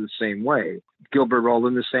same way. Gilbert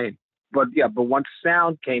Roland the same. But once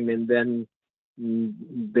sound came in, then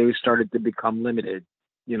they started to become limited,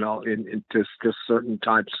 in just certain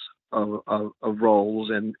types of roles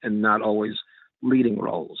and not always leading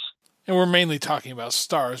roles. And we're mainly talking about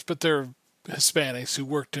stars, but there are Hispanics who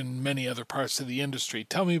worked in many other parts of the industry.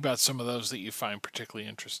 Tell me about some of those that you find particularly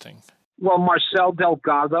interesting. Well, Marcel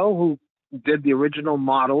Delgado, who did the original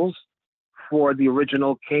models for the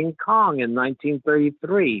original King Kong in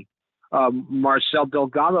 1933. Marcel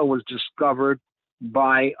Delgado was discovered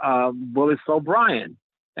by Willis O'Brien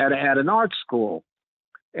at an art school.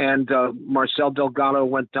 And Marcel Delgado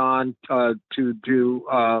went on to do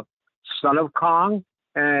Son of Kong,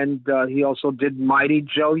 and he also did Mighty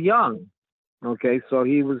Joe Young. Okay, so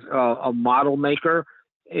he was a model maker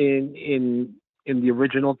in the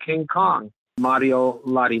original King Kong. Mario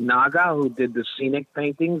Larinaga, who did the scenic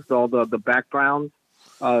paintings, all the background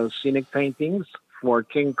scenic paintings for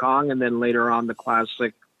King Kong, and then later on the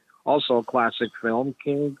classic film,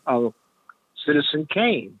 Citizen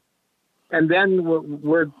Kane. And then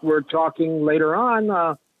we're talking later on.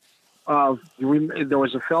 There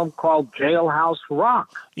was a film called Jailhouse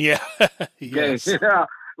Rock. Yeah, yes. Yeah,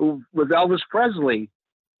 with Elvis Presley.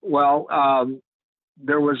 Well,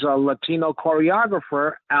 there was a Latino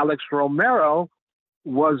choreographer, Alex Romero,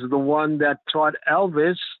 was the one that taught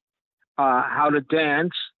Elvis how to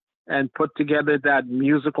dance and put together that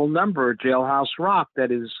musical number, Jailhouse Rock,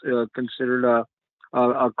 that is considered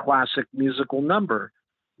a classic musical number.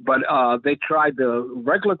 But they tried, the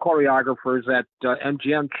regular choreographers at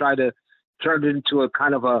MGM tried to turn it into a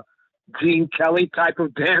kind of a Gene Kelly type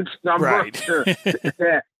of dance number.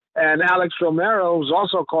 Right. And Alex Romero was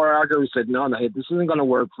also a choreographer, who said, no, this isn't going to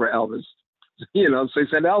work for Elvis. So he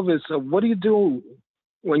said, Elvis, what do you do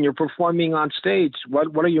when you're performing on stage?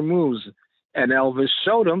 What are your moves? And Elvis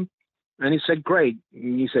showed him, and he said, great.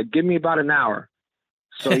 And he said, give me about an hour.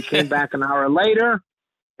 So he came back an hour later,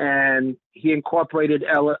 and he incorporated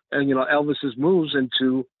Elvis's moves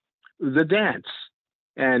into the dance.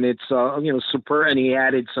 And it's super. And he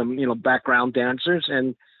added some background dancers,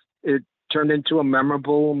 and it turned into a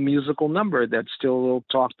memorable musical number that's still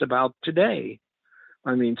talked about today.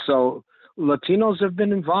 I mean, so Latinos have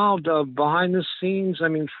been involved behind the scenes. I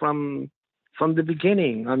mean, from the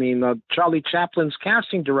beginning. I mean, Charlie Chaplin's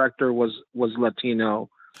casting director was Latino.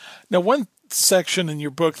 Now, one section in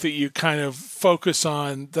your book that you kind of focus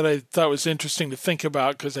on that I thought was interesting to think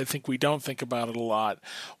about, because I think we don't think about it a lot,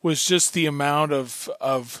 was just the amount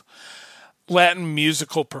of Latin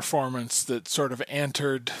musical performance that sort of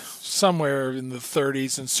entered somewhere in the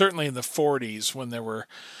 30s and certainly in the 40s when there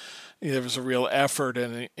was a real effort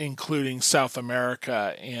in including South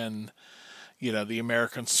America in, the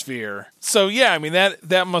American sphere. So, yeah, I mean,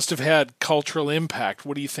 that must have had cultural impact.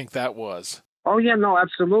 What do you think that was? Oh, yeah, no,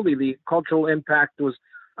 absolutely. The cultural impact was,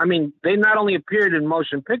 I mean, they not only appeared in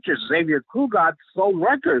motion pictures, Xavier Cugat sold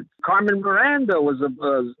records. Carmen Miranda was a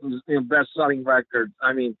best-selling record.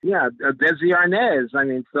 I mean, yeah, Desi Arnaz. I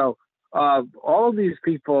mean, so all of these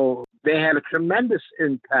people, they had a tremendous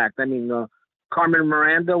impact. I mean, Carmen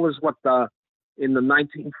Miranda was in the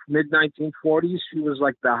mid-1940s, she was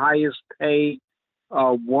like the highest paid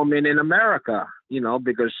woman in America,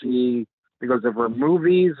 because of her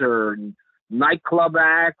movies or nightclub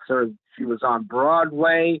acts, or she was on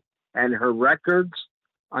Broadway and her records.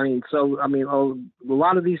 I mean, a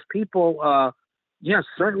lot of these people,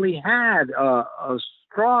 certainly had a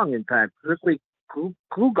strong impact, particularly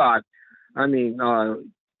Cugat. I mean,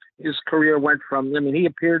 his career went from, he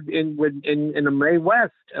appeared in a Mae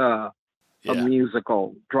West a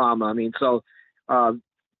musical drama. I mean, so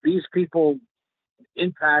these people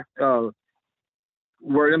impact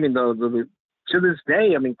to this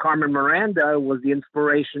day, I mean, Carmen Miranda was the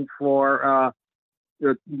inspiration for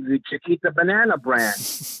the Chiquita Banana brand.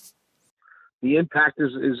 The impact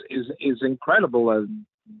is incredible.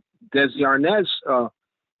 Desi Arnaz,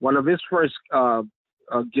 one of his first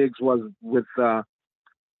gigs was with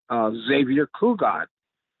Xavier Cugat.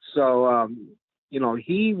 So,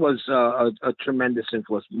 he was a tremendous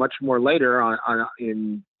influence. Much more later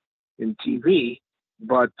in TV.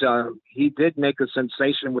 But he did make a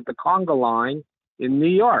sensation with the conga line in New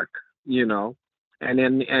York, and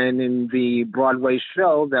in the Broadway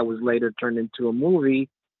show that was later turned into a movie,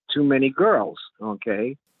 Too Many Girls.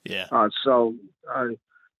 Okay. Yeah. So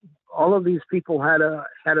all of these people had a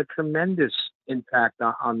tremendous impact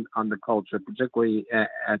on the culture, particularly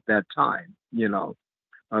at that time,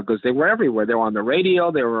 because they were everywhere. They were on the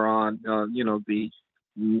radio. They were on, the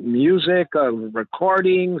music,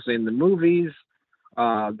 recordings, in the movies.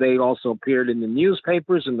 They also appeared in the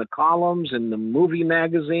newspapers, in the columns, in the movie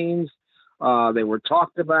magazines. They were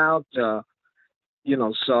talked about, so,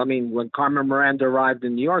 I mean, when Carmen Miranda arrived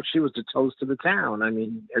in New York, she was the toast of the town. I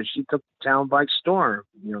mean, she took the town by storm,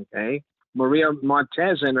 okay? Maria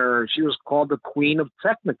Montez she was called the Queen of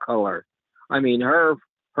Technicolor. I mean, her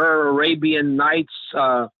Arabian Nights,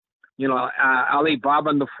 Ali Baba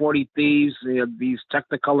and the 40 Thieves, these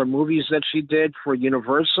Technicolor movies that she did for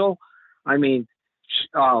Universal. I mean,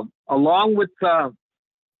 along with the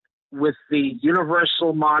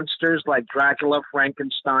Universal monsters like Dracula,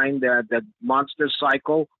 Frankenstein, that monster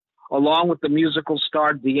cycle, along with the musical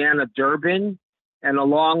star Deanna Durbin, and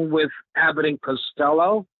along with Abbott and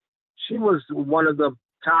Costello, she was one of the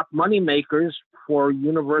top money makers for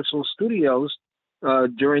Universal Studios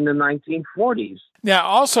during the 1940s. Now,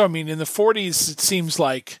 also, I mean, in the 40s, it seems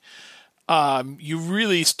like you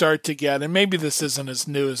really start to get, and maybe this isn't as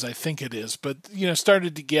new as I think it is, but,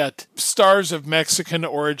 started to get stars of Mexican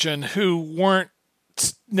origin who weren't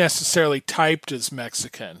necessarily typed as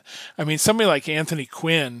Mexican. I mean, somebody like Anthony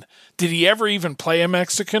Quinn, did he ever even play a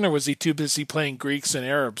Mexican, or was he too busy playing Greeks and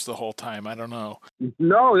Arabs the whole time? I don't know.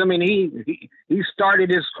 No, I mean, he started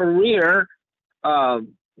his career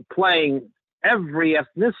playing every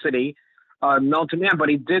ethnicity known to man, but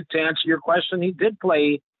he did, to answer your question, he did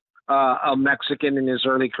play a Mexican in his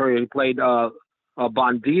early career. He played a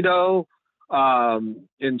Bandito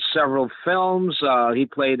in several films. He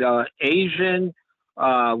played Asian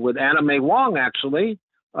with Anna May Wong, actually.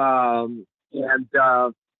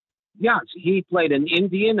 He played an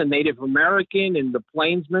Indian, a Native American in The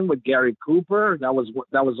Plainsman with Gary Cooper. That was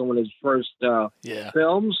one of his first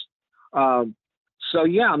films. I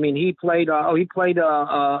mean, he played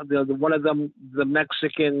one of the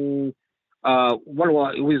Mexican. He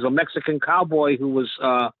was a Mexican cowboy who was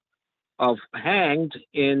hanged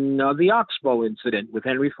in the Oxbow incident with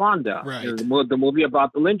Henry Fonda, right. The movie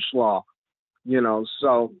about the lynch law.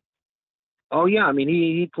 So, I mean,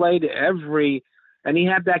 he played and he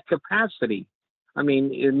had that capacity. I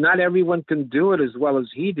mean, not everyone can do it as well as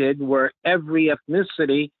he did, where every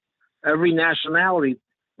ethnicity, every nationality.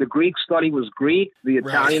 The Greeks thought he was Greek. The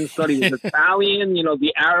Italians thought he was Italian.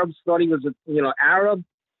 The Arabs thought he was, Arab.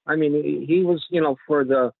 I mean, he was, for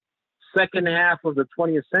the second half of the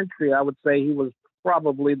 20th century, I would say he was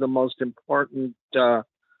probably the most important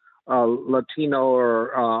Latino or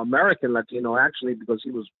American Latino, actually, because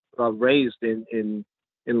he was raised in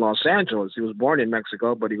Los Angeles. He was born in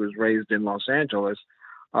Mexico, but he was raised in Los Angeles.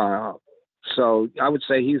 So I would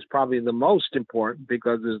say he's probably the most important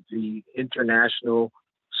because of the international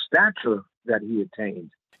stature that he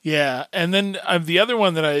attained. Yeah, and then the other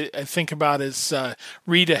one that I think about is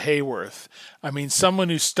Rita Hayworth. I mean, someone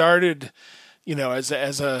who started, as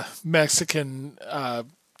a Mexican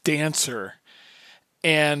dancer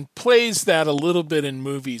and plays that a little bit in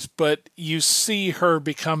movies, but you see her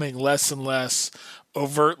becoming less and less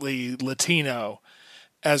overtly Latino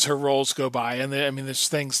as her roles go by. And there's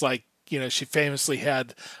things like, she famously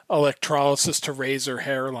had electrolysis to raise her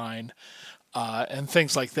hairline. And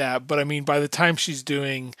things like that. But I mean, by the time she's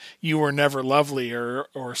doing You Were Never Lovely or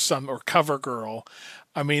Cover Girl,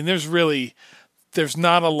 I mean, there's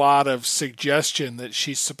not a lot of suggestion that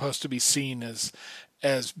she's supposed to be seen as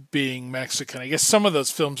being Mexican. I guess some of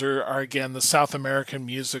those films are again, the South American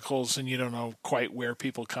musicals, and you don't know quite where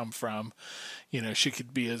people come from. She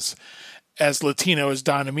could be as Latino as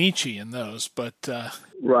Don Amici in those, but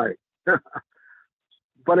right.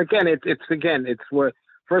 But again, it's where,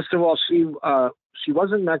 first of all, she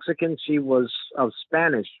wasn't Mexican. She was of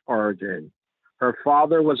Spanish origin. Her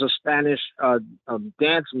father was a Spanish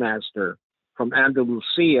dance master from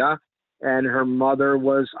Andalusia, and her mother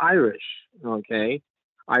was Irish,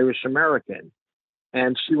 Irish American.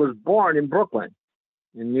 And she was born in Brooklyn,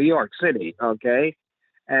 in New York City,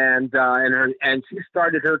 and she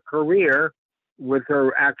started her career with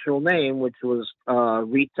her actual name, which was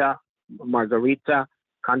Rita Margarita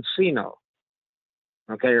Cancino.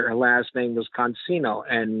 Her last name was Cancino,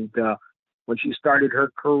 and when she started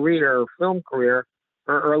her film career,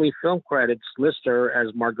 her early film credits list her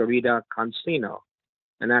as Margarita Cancino.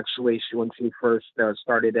 And actually, when she first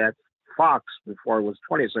started at Fox, before it was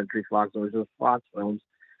 20th Century Fox, it was just Fox Films,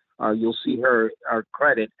 you'll see her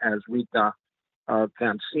credit as Rita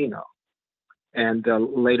Cancino. And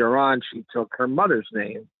later on, she took her mother's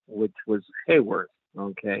name, which was Hayworth,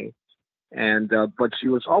 And but she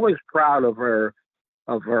was always proud of her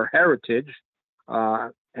heritage,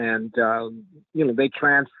 and they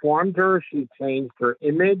transformed her. She changed her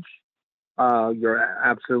image. You're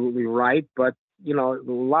absolutely right, but a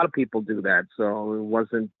lot of people do that, so it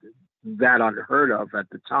wasn't that unheard of at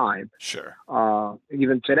the time. Sure.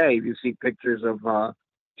 Even today, if you see pictures of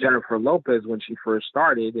Jennifer Lopez when she first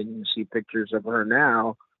started, and you see pictures of her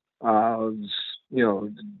now, her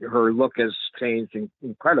look has changed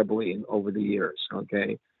incredibly over the years.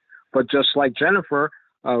 But just like Jennifer,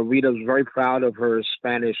 Rita's very proud of her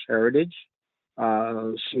Spanish heritage.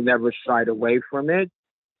 She never shied away from it.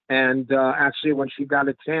 And actually, when she got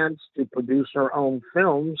a chance to produce her own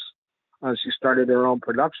films, she started her own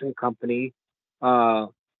production company. The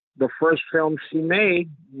first film she made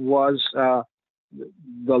was The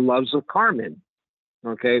Loves of Carmen,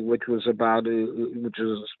 which was which is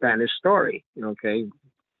a Spanish story,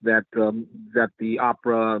 that the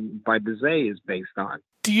opera by Bizet is based on.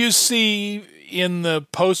 Do you see in the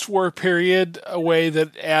post-war period a way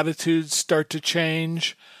that attitudes start to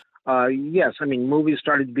change? Yes. I mean, movies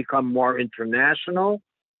started to become more international,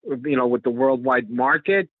 with the worldwide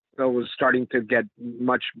market. It was starting to get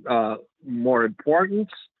much more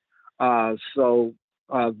importance. So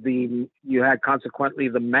you had consequently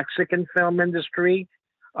the Mexican film industry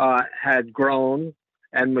had grown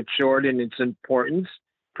and matured in its importance,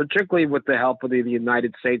 particularly with the help of the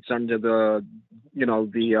United States under the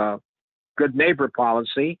Good Neighbor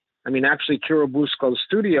policy. I mean, actually, Churubusco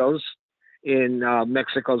Studios in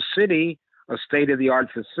Mexico City, a state-of-the-art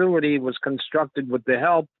facility, was constructed with the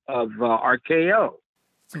help of RKO.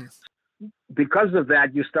 Because of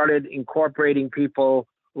that, you started incorporating people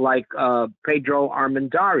like Pedro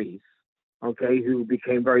Armendariz, who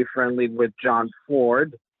became very friendly with John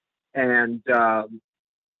Ford and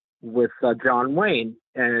with John Wayne,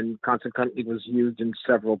 and consequently was used in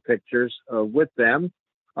several pictures with them.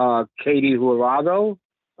 Katie Jurado,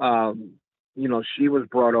 she was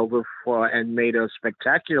brought over and made a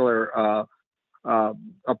spectacular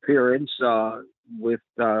appearance with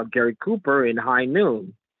Gary Cooper in High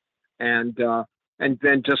Noon. And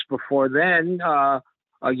then just before then, a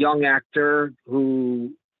young actor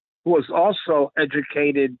who was also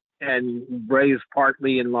educated and raised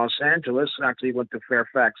partly in Los Angeles, actually went to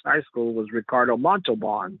Fairfax High School, was Ricardo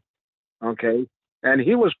Montalban. And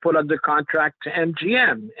he was put under contract to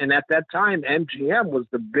MGM. And at that time, MGM was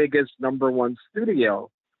the biggest #1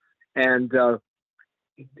 studio. And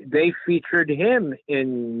they featured him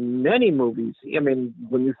in many movies. I mean,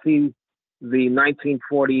 when you see the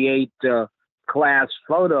 1948 class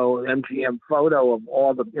photo, MGM photo of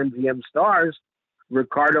all the MGM stars,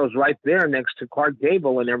 Ricardo's right there next to Clark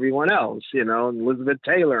Gable and everyone else, and Elizabeth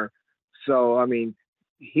Taylor. So, I mean,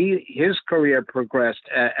 his career progressed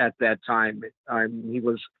at that time. He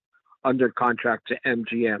was under contract to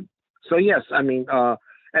MGM. So, yes, I mean,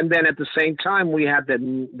 and then at the same time, we had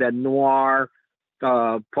that noir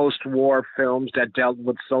post-war films that dealt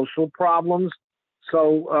with social problems.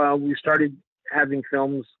 So we started having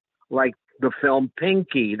films like the film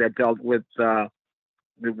Pinky that dealt with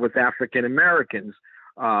African Americans.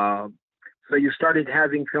 So you started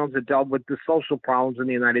having films that dealt with the social problems in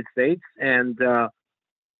the United States and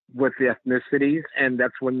with the ethnicities, and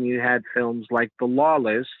that's when you had films like The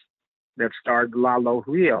Lawless that starred Lalo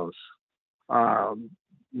Rios.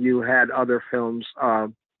 You had other films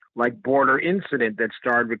like Border Incident that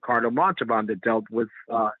starred Ricardo Montalban that dealt with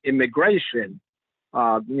immigration.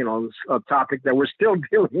 A topic that we're still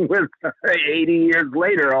dealing with 80 years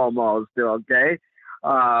later almost, okay?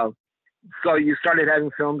 So you started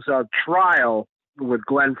having films, Trial with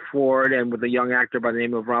Glenn Ford and with a young actor by the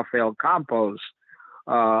name of Rafael Campos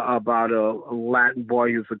about a Latin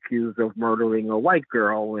boy who's accused of murdering a white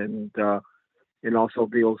girl, and also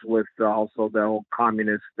deals with also the whole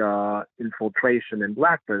communist infiltration and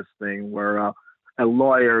blacklist thing where a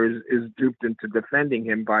lawyer is duped into defending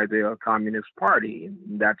him by the Communist Party,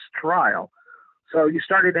 and that's Trial. So you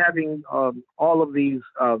started having all of these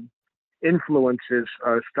influences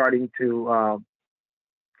starting to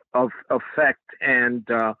affect and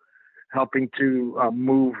helping to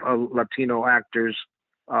move Latino actors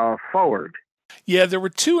forward. Yeah, there were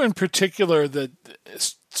two in particular that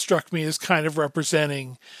struck me as kind of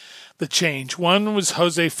representing the change. One was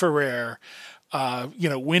Jose Ferrer,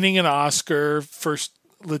 winning an Oscar, first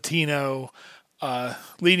Latino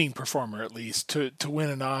leading performer, at least, to win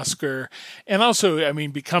an Oscar. And also, I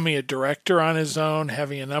mean, becoming a director on his own,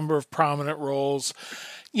 having a number of prominent roles,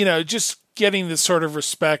 just getting the sort of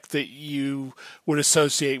respect that you would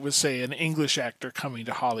associate with, say, an English actor coming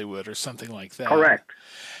to Hollywood or something like that. Correct.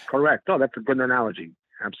 Oh, that's a good analogy.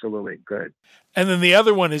 Absolutely. Good. And then the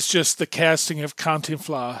other one is just the casting of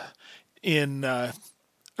Cantinflas in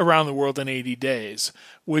Around the World in 80 Days,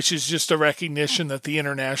 which is just a recognition that the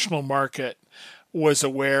international market was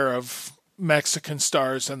aware of Mexican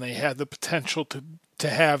stars and they had the potential to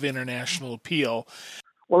have international appeal.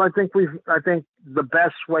 Well, I think the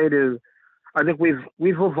best way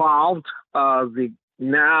we've evolved.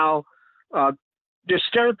 The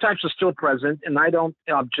stereotypes are still present, and I don't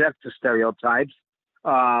object to stereotypes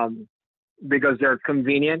because they're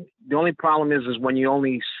convenient. The only problem is when you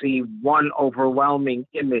only see one overwhelming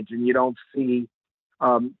image and you don't see,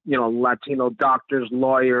 Latino doctors,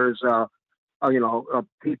 lawyers,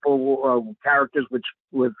 people, characters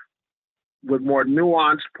with more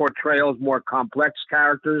nuanced portrayals, more complex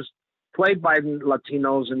characters played by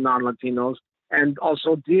Latinos and non-Latinos, and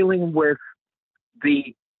also dealing with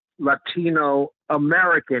the Latino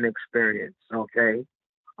American experience. Okay.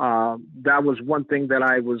 That was one thing that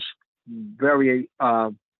I was very,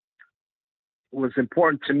 was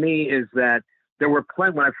important to me, is that there were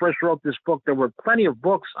when I first wrote this book, there were plenty of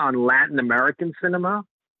books on Latin American cinema.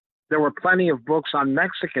 There were plenty of books on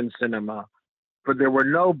Mexican cinema, but there were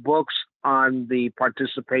no books on the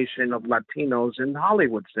participation of Latinos in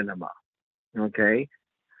Hollywood cinema. Okay.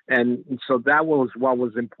 And so that was what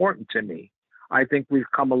was important to me. I think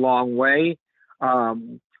we've come a long way,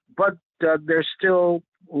 but they're still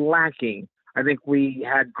lacking. I think we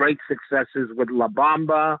had great successes with La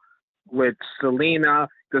Bamba, with Selena,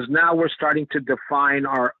 because now we're starting to define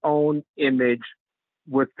our own image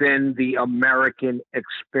within the American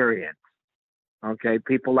experience. Okay,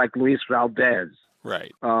 people like Luis Valdez,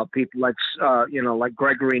 right? People like like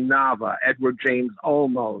Gregory Nava, Edward James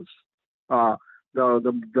Olmos.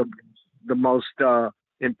 The most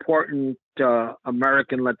important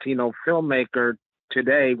American Latino filmmaker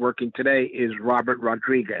working today is Robert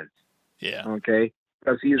Rodriguez. Yeah. Okay,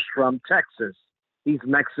 because he's from Texas. He's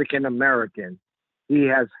Mexican American. He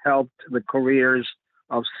has helped the careers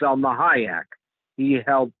of Selma Hayek. He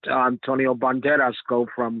helped Antonio Banderas go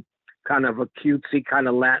from kind of a cutesy kind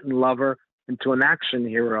of Latin lover into an action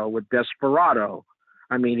hero with Desperado.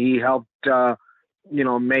 I mean, he helped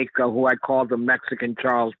make who I call the Mexican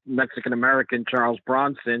American Charles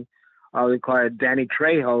Bronson. We call it Danny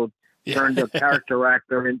Trejo, turned a character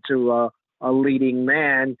actor into a leading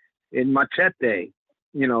man in Machete.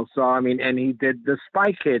 So I mean, and he did the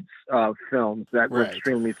Spy Kids films that were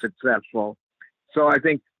extremely successful. So I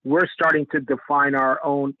think we're starting to define our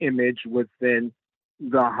own image within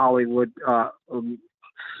the Hollywood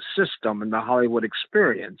system and the Hollywood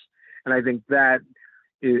experience. And I think that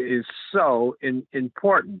is so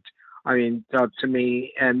important. I mean, to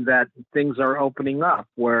me, and that things are opening up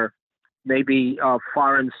where maybe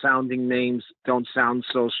foreign sounding names don't sound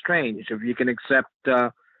so strange. If you can accept,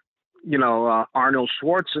 Arnold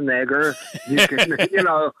Schwarzenegger, you can,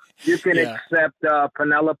 you can accept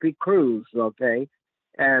Penelope Cruz. Okay.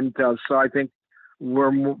 And so I think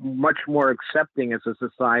we're much more accepting as a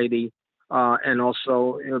society. And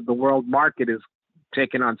also the world market is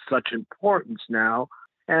taking on such importance now.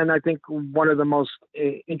 And I think one of the most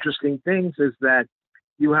interesting things is that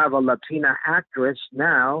you have a Latina actress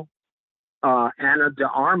now, Ana de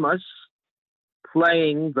Armas,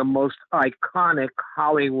 playing the most iconic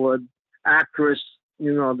Hollywood actress,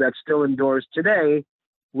 that still endures today,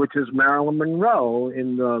 which is Marilyn Monroe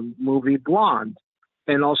in the movie Blonde.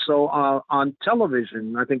 And also on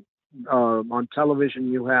television, I think on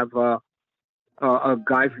television you have a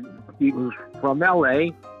guy who's from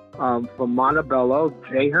L.A., from Montebello,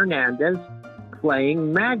 Jay Hernandez,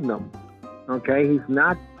 playing Magnum. Okay, he's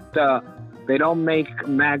not. They don't make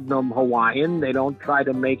Magnum Hawaiian. They don't try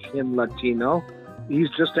to make him Latino. He's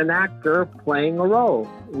just an actor playing a role,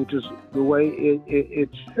 which is the way it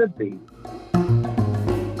should be.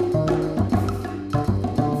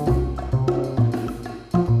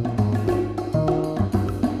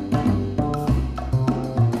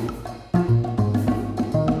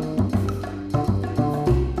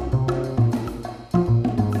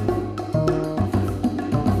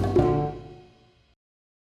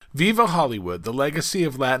 Viva Hollywood, The Legacy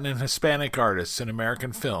of Latin and Hispanic Artists in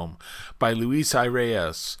American Film by Luis I.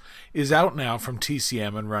 Reyes is out now from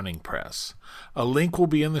TCM and Running Press. A link will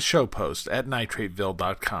be in the show post at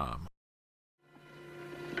nitrateville.com.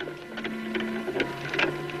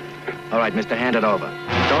 All right, mister, hand it over.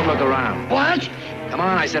 Don't look around. What? Come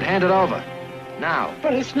on, I said hand it over. Now.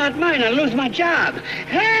 But it's not mine. I'll lose my job.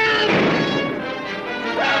 Help!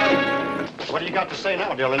 What do you got to say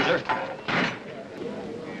now, Dillinger?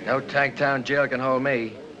 No Tanktown jail can hold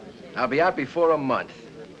me. I'll be out before a month.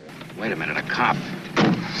 Wait a minute, a cop.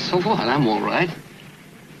 So what? I'm all right.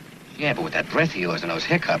 Yeah, but with that breath of yours and those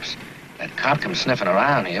hiccups, that cop comes sniffing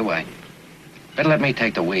around here, why, better let me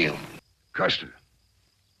take the wheel. Custer.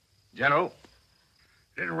 General,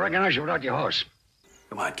 didn't recognize you without your horse.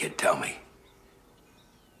 Come on, kid, tell me.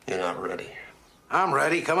 You're not ready. I'm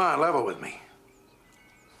ready. Come on, level with me.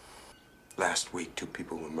 Last week, 2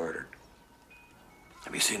 people were murdered.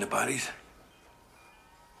 Have you seen the bodies?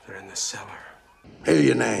 They're in the cellar. Here are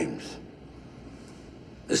your names.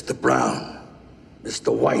 Mr. Brown,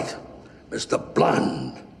 Mr. White, Mr.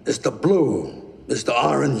 Blonde, Mr. Blue, Mr.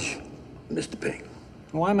 Orange, and Mr. Pink.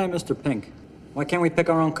 Why am I Mr. Pink? Why can't we pick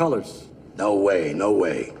our own colors? No way, no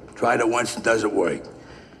way. Tried it once, it doesn't work.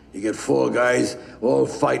 You get 4 guys all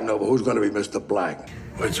fighting over who's going to be Mr. Black.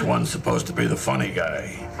 Which one's supposed to be the funny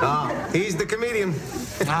guy? Oh, he's the comedian.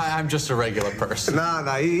 I'm just a regular person. No,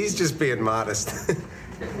 he's just being modest.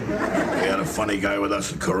 We had a funny guy with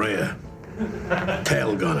us in Korea.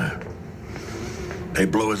 Tail gunner. They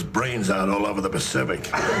blew his brains out all over the Pacific.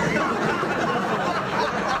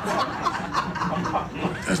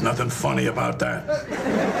 There's nothing funny about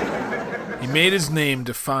that. He made his name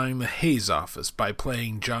defying the Hays Office by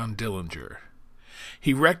playing John Dillinger.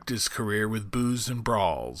 He wrecked his career with booze and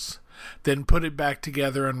brawls, then put it back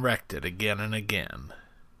together and wrecked it again and again.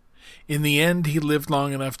 In the end, he lived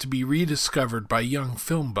long enough to be rediscovered by young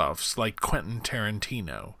film buffs like Quentin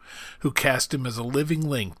Tarantino, who cast him as a living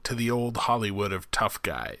link to the old Hollywood of tough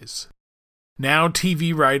guys. Now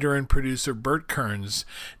TV writer and producer Bert Kearns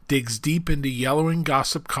digs deep into yellowing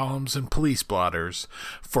gossip columns and police blotters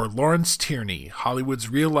for Lawrence Tierney, Hollywood's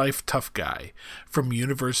real-life tough guy, from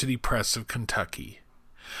University Press of Kentucky.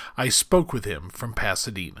 I spoke with him from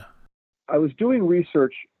Pasadena. I was doing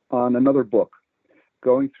research on another book,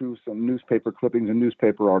 going through some newspaper clippings and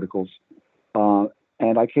newspaper articles,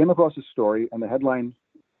 and I came across a story, and the headline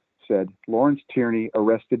said, Lawrence Tierney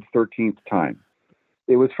arrested 13th time.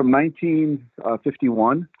 It was from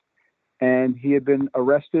 1951, and he had been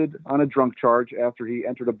arrested on a drunk charge after he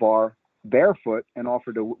entered a bar barefoot and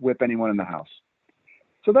offered to whip anyone in the house.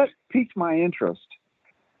 So that piqued my interest.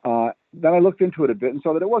 Then I looked into it a bit and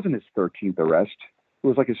saw that it wasn't his 13th arrest. It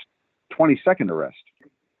was like his 22nd arrest.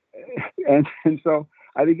 And so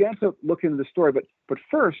I began to look into the story. But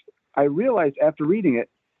first, I realized after reading it,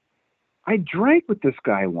 I drank with this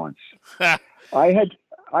guy once. I had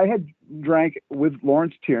drank with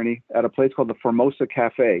Lawrence Tierney at a place called the Formosa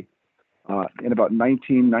Cafe in about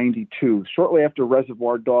 1992, shortly after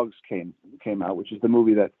Reservoir Dogs came out, which is the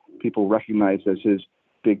movie that people recognized as his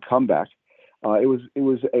big comeback. It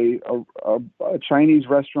was a Chinese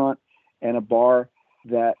restaurant and a bar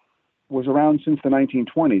that was around since the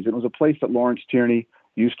 1920s. It was a place that Lawrence Tierney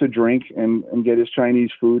used to drink and get his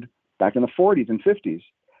Chinese food back in the 40s and 50s.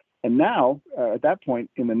 And now, at that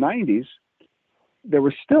point in the 90s, there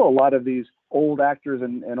were still a lot of these old actors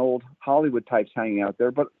and old Hollywood types hanging out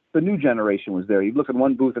there, but the new generation was there. You look at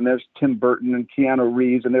one booth and there's Tim Burton and Keanu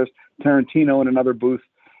Reeves, and there's Tarantino in another booth,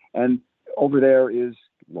 and over there is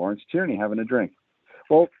Lawrence Tierney having a drink.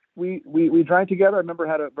 Well, we drank together. I remember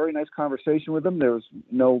had a very nice conversation with him. There was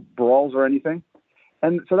no brawls or anything.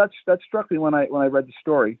 And so that struck me when I read the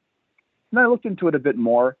story. And I looked into it a bit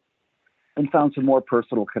more and found some more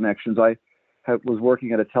personal connections. I was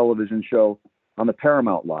working at a television show on the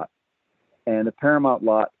Paramount lot. And the Paramount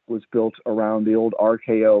lot was built around the old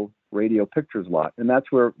RKO Radio Pictures lot. And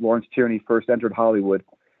that's where Lawrence Tierney first entered Hollywood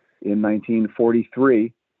in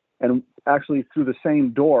 1943. And actually through the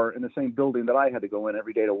same door in the same building that I had to go in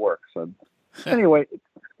every day to work. So anyway, it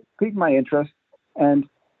piqued my interest. And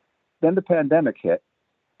then the pandemic hit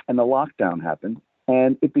and the lockdown happened.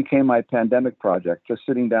 And it became my pandemic project, just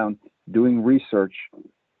sitting down, doing research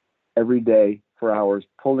every day for hours,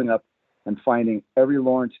 pulling up and finding every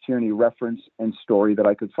Lawrence Tierney reference and story that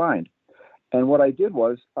I could find. And what I did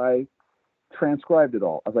was I transcribed it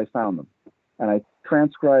all as I found them. And I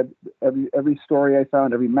transcribed every story I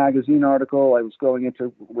found, every magazine article. I was going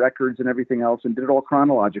into records and everything else and did it all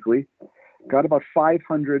chronologically. Got about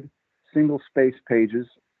 500 single-space pages.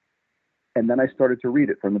 And then I started to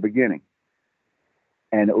read it from the beginning.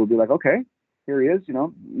 And it would be like, okay, here he is,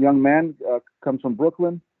 young man, comes from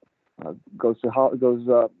Brooklyn, goes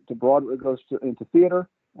to Broadway, into theater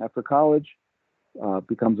after college,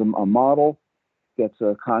 becomes a model, gets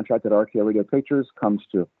a contract at RKO Radio Pictures, comes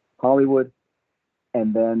to Hollywood,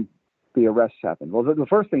 and then the arrests happen. Well, the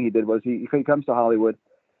first thing he did was he comes to Hollywood.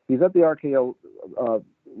 He's at the RKO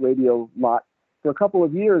radio lot for a couple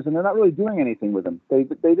of years, and they're not really doing anything with him. They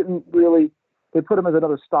didn't really. They put him as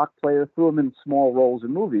another stock player, threw him in small roles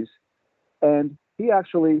in movies, and he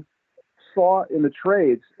actually saw in the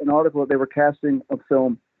trades an article that they were casting a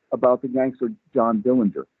film about the gangster John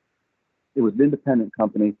Dillinger. It was an independent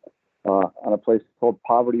company on a place called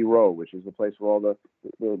Poverty Row, which is the place where all the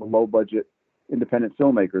low-budget independent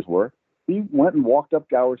filmmakers were. He went and walked up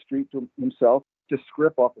Gower Street to himself, just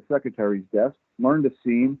script off the secretary's desk, learned a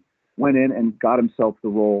scene, went in and got himself the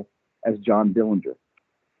role as John Dillinger.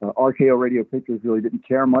 RKO Radio Pictures really didn't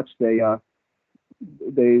care much. They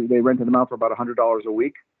rented him out for about $100 a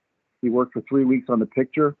week. He worked for 3 weeks on the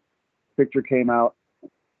picture. Picture came out,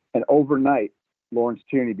 and overnight, Lawrence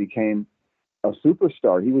Tierney became a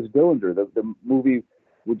superstar. He was Dillinger. The movie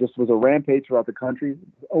was a rampage throughout the country.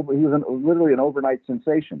 He was literally an overnight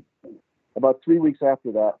sensation. About 3 weeks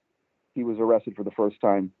after that, he was arrested for the first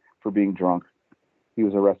time for being drunk. He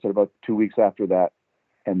was arrested about 2 weeks after that,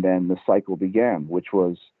 and then the cycle began, which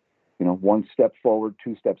was, one step forward,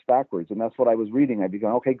 2 steps backwards. And that's what I was reading. I'd be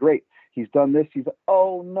going, okay, great. He's done this.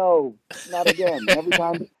 Oh no, not again. And every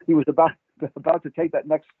time he was about to take that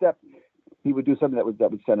next step, he would do something that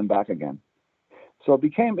would send him back again. So it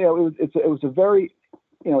became, it was a very,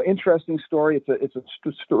 interesting story. It's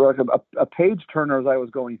a page turner as I was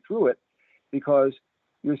going through it, because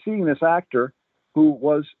you're seeing this actor who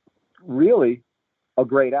was really a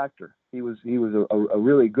great actor. He was a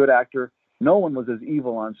really good actor. No one was as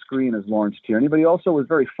evil on screen as Lawrence Tierney, but he also was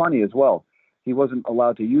very funny as well. He wasn't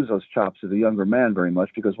allowed to use those chops as a younger man very much,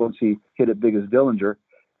 because once he hit it big as Dillinger,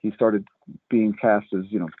 he started being cast as,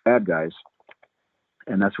 bad guys.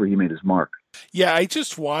 And that's where he made his mark. Yeah, I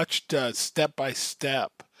just watched Step by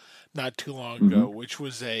Step not too long ago, which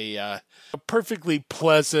was a perfectly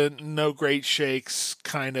pleasant, no great shakes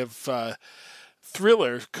kind of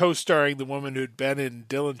thriller, co-starring the woman who'd been in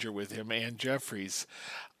Dillinger with him, Anne Jeffries.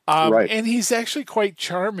 Right. And he's actually quite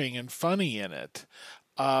charming and funny in it.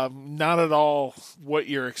 Not at all what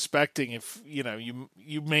you're expecting if,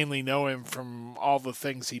 you mainly know him from all the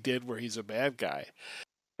things he did where he's a bad guy.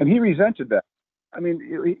 And he resented that. I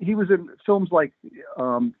mean, he was in films like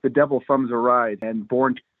The Devil Thumbs a Ride and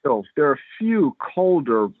Born to Kill. There are a few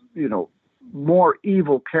colder, more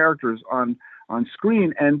evil characters on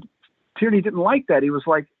screen, and Tierney didn't like that. He was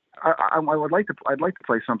like, I'd like to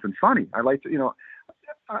play something funny. I'd like to,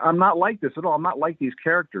 I'm not like this at all. I'm not like these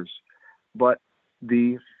characters. But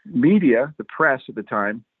the media, the press at the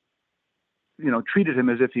time, treated him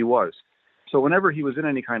as if he was. So whenever he was in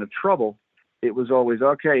any kind of trouble, it was always,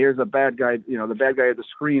 okay, here's a bad guy. The bad guy at the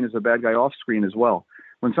screen is a bad guy off screen as well.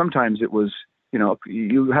 When sometimes it was,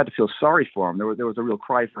 you had to feel sorry for him. There was a real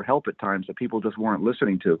cry for help at times that people just weren't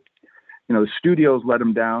listening to. The studios let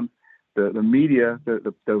him down. The media,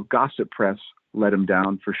 the gossip press let him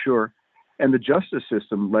down for sure. And the justice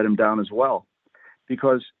system let him down as well,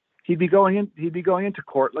 because he'd be going into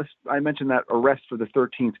court. I mentioned that arrest for the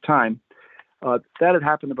 13th time. That had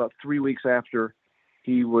happened about 3 weeks after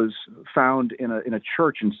he was found in a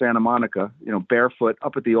church in Santa Monica, barefoot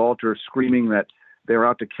up at the altar, screaming that they were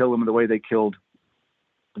out to kill him the way they killed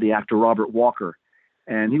the actor Robert Walker.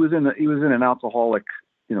 And he was in an alcoholic,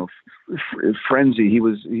 frenzy. He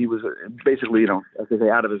was basically, as they say,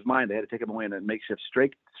 out of his mind. They had to take him away in a makeshift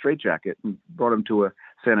straitjacket and brought him to a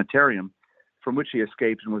sanitarium, from which he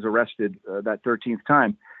escaped and was arrested that 13th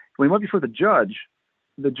time. When he went before the judge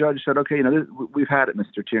said, "Okay, we've had it,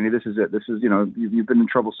 Mr. Tierney. This is it. This is, you've been in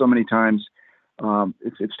trouble so many times.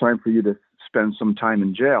 It's time for you to spend some time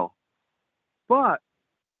in jail. But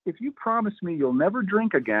if you promise me you'll never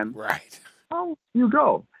drink again, right? Oh, you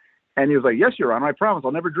go." And he was like, "Yes, Your Honor, I promise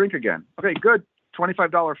I'll never drink again." Okay, good.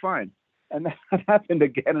 $25 fine. And that happened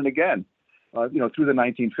again and again, through the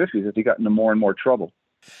 1950s as he got into more and more trouble.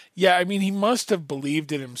 Yeah, I mean, he must have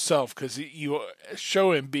believed it himself, because you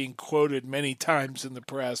show him being quoted many times in the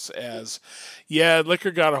press as, "Yeah,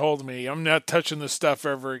 liquor got a hold of me. I'm not touching this stuff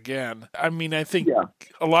ever again." I mean, I think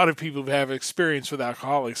a lot of people who have experience with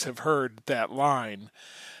alcoholics have heard that line,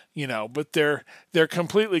 but they're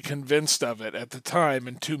completely convinced of it at the time,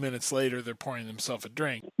 and 2 minutes later they're pouring themselves a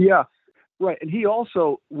drink. Yeah, right. And he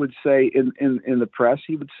also would say in the press,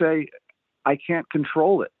 he would say, "I can't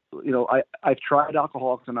control it. I've tried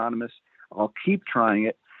Alcoholics Anonymous. I'll keep trying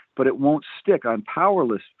it, but it won't stick. I'm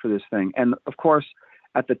powerless for this thing." And of course,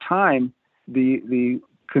 at the time, the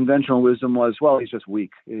conventional wisdom was, well, he's just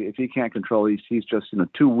weak. If he can't control it, he's just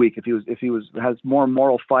too weak. If he has more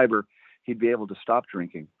moral fiber, he'd be able to stop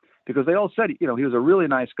drinking. Because they all said, he was a really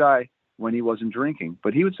nice guy when he wasn't drinking,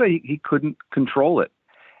 but he would say he couldn't control it.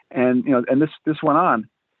 And and this went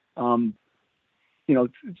on.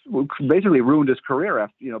 Basically ruined his career.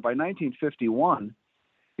 After, by 1951,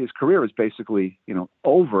 his career was basically,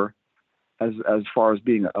 over as far as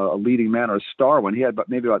being a leading man or a star. When he had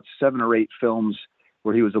maybe about 7 or 8 films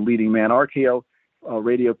where he was a leading man. RKO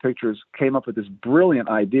Radio Pictures came up with this brilliant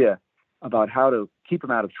idea about how to keep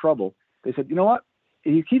him out of trouble. They said, "You know what?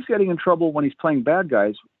 He keeps getting in trouble when he's playing bad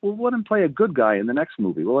guys. We'll let him play a good guy in the next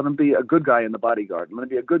movie. We'll let him be a good guy in The Bodyguard. We'll let him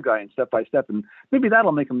be a good guy in Step by Step, and maybe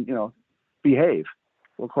that'll make him, behave."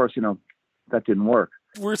 Well, of course, that didn't work.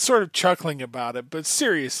 We're sort of chuckling about it, but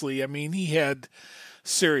seriously, I mean, he had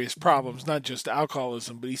serious problems, not just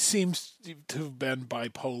alcoholism, but he seems to have been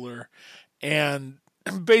bipolar. And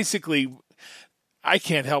basically, I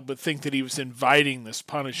can't help but think that he was inviting this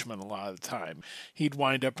punishment a lot of the time. He'd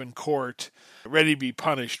wind up in court ready to be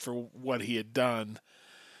punished for what he had done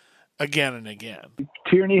again and again.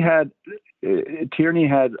 Tierney had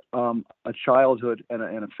a childhood and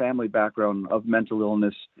a family background of mental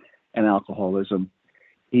illness and alcoholism.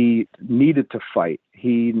 He needed to fight.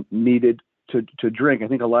 He needed to drink. I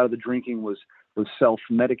think a lot of the drinking was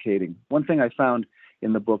self-medicating. One thing I found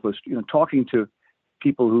in the book was, talking to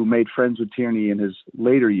people who made friends with Tierney in his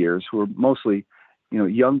later years, who were mostly,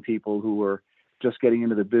 young people who were just getting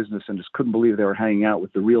into the business and just couldn't believe they were hanging out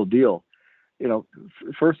with the real deal.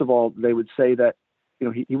 First of all, they would say that,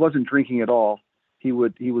 he wasn't drinking at all. He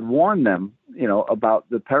would warn them, about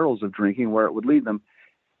the perils of drinking, where it would lead them.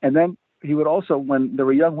 And then he would also, when there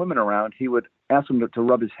were young women around, he would ask them to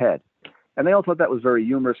rub his head. And they all thought that was very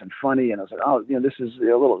humorous and funny. And I was like, oh, this is a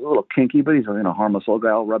little kinky, but he's a harmless old guy.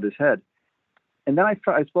 I'll rub his head. And then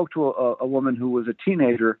I spoke to a woman who was a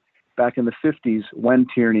teenager back in the 50s when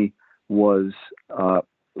Tierney was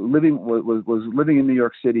living in New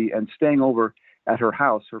York City and staying over at her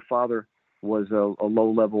house. Her father was a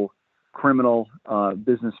low-level criminal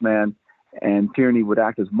businessman, and Tierney would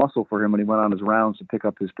act as muscle for him when he went on his rounds to pick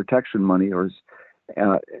up his protection money or his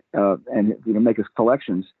and make his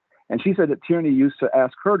collections. And she said that Tierney used to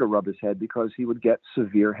ask her to rub his head because he would get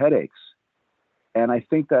severe headaches. And I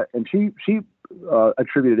think that, and she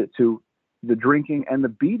attributed it to the drinking and the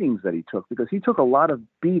beatings that he took, because he took a lot of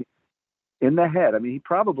beatings in the head. I mean, he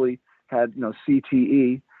probably had,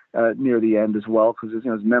 CTE near the end as well, because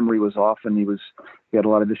his memory was off and he had a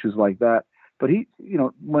lot of issues like that. But he,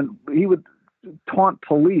 when he would taunt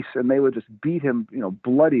police and they would just beat him,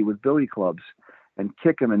 bloody with billy clubs and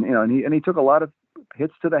kick him, and and he took a lot of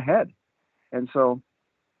hits to the head, and so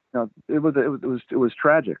it was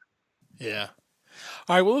tragic. Yeah.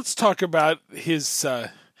 All right. Well, let's talk about his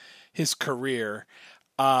career.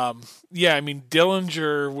 I mean,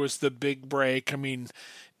 Dillinger was the big break. I mean,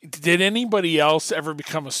 did anybody else ever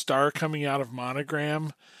become a star coming out of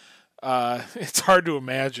Monogram? It's hard to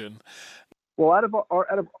imagine. Well, out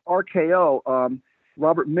of RKO,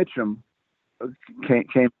 Robert Mitchum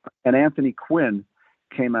came, and Anthony Quinn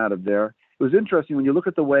came out of there. It was interesting when you look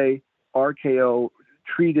at the way RKO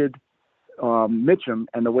treated Mitchum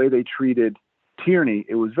and the way they treated Tierney,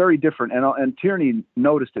 it was very different. And Tierney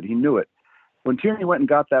noticed it. He knew it. When Tierney went and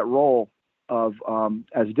got that role of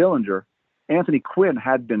as Dillinger, Anthony Quinn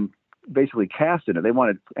had been basically cast in it. They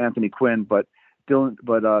wanted Anthony Quinn, but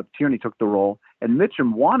Tierney took the role, and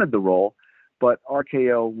Mitchum wanted the role, but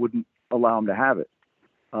RKO wouldn't allow him to have it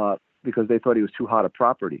because they thought he was too hot a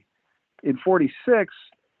property. In '46,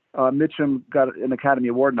 Mitchum got an Academy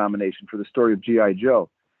Award nomination for the story of G.I. Joe.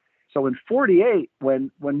 So in '48,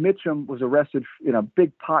 when Mitchum was arrested in a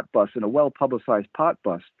big pot bust, in a well-publicized pot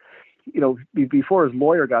bust, before his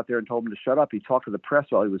lawyer got there and told him to shut up, he talked to the press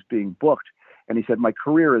while he was being booked, and he said, "My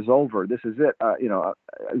career is over. This is it.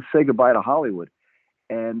 Say goodbye to Hollywood."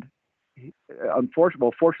 And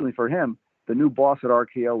fortunately for him, the new boss at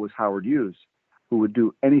RKO was Howard Hughes, who would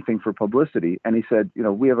do anything for publicity. And he said,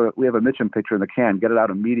 "We have a Mitchum picture in the can. Get it out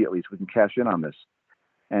immediately so we can cash in on this."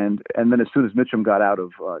 And then as soon as Mitchum got out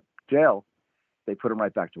of jail, they put him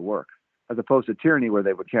right back to work, as opposed to Tierney, where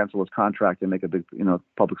they would cancel his contract and make a big,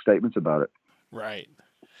 public statements about it. Right.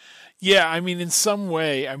 Yeah, I mean, in some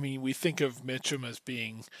way, we think of Mitchum as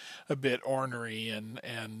being a bit ornery and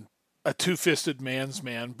a two-fisted man's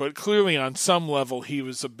man, but clearly on some level he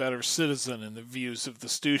was a better citizen in the views of the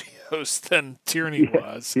studios than Tierney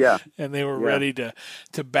was. Yeah. And they were ready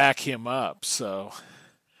to back him up. So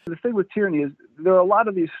the thing with Tierney is there are a lot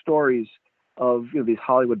of these stories of these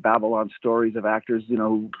Hollywood Babylon stories of actors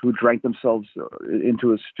who drank themselves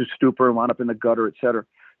into a stupor and wound up in the gutter, et cetera,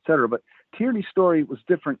 et cetera. But Tierney's story was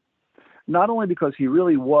different, not only because he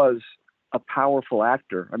really was a powerful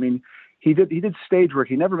actor. I mean, he did stage work.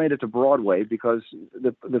 He never made it to Broadway because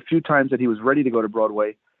the few times that he was ready to go to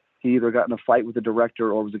Broadway, he either got in a fight with the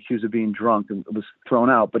director or was accused of being drunk and was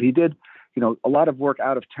thrown out. But he did, a lot of work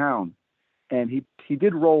out of town. And he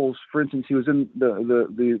did roles. For instance, he was in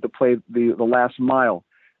the play The Last Mile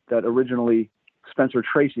that originally Spencer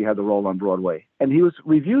Tracy had the role on Broadway. And he was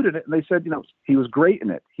reviewed in it, and they said, he was great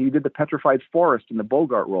in it. He did the Petrified Forest in the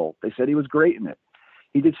Bogart role. They said he was great in it.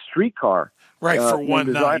 He did Streetcar. Right, for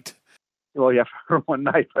one night. Well, yeah, for one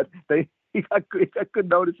night, but he got good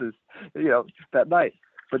notices, that night.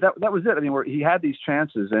 But that was it. I mean, where he had these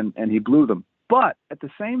chances and he blew them. But at the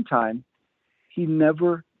same time, he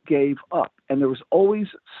never gave up, and there was always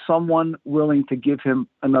someone willing to give him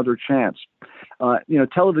another chance.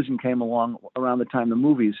 Television came along around the time the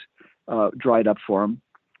movies dried up for him,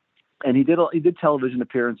 and he did television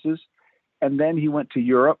appearances, and then he went to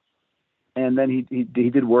Europe, and then he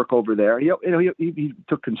did work over there. He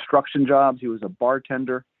took construction jobs. He was a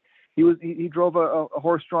bartender. He drove a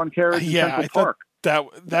horse-drawn carriage in Central Park.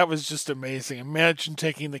 That was just amazing. Imagine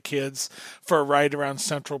taking the kids for a ride around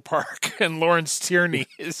Central Park and Lawrence Tierney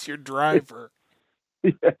is your driver.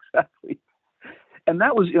 Yeah, exactly. And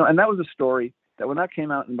that was, a story that when that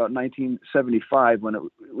came out in about 1975, when it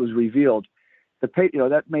was revealed,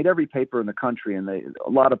 that made every paper in the country, and a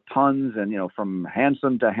lot of puns and, from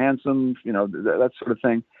handsome to handsome, that sort of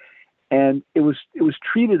thing. And it was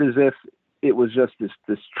treated as if it was just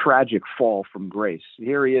this tragic fall from grace.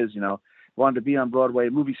 Here he is, wanted to be on Broadway, a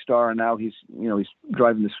movie star, and now he's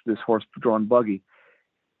driving this horse-drawn buggy.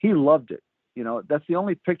 He loved it. That's the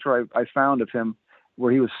only picture I found of him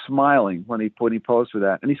where he was smiling when he posed for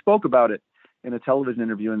that. And he spoke about it in a television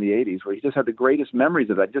interview in the 80s, where he just had the greatest memories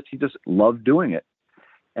of that. He just loved doing it.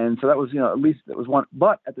 And so that was, at least that was one.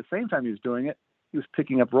 But at the same time he was doing it, he was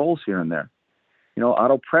picking up roles here and there.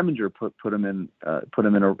 Otto Preminger put him in a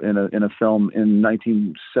film in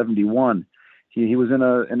 1971. He was in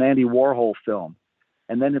an Andy Warhol film,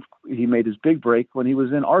 and then he made his big break when he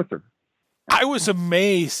was in Arthur. I was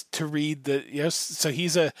amazed to read that. Yes, so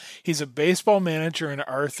he's a baseball manager in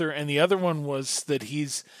Arthur, and the other one was that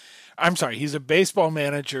he's a baseball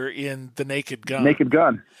manager in The Naked Gun. Naked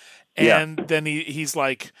Gun, and then he's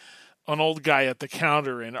like an old guy at the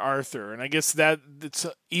counter in Arthur, and I guess that it's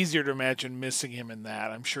easier to imagine missing him in that.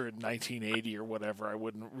 I'm sure in 1980 or whatever, I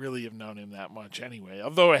wouldn't really have known him that much anyway,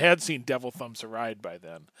 although I had seen Devil Thumps a Ride by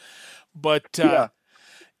then. But,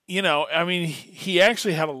 he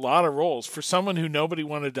actually had a lot of roles. For someone who nobody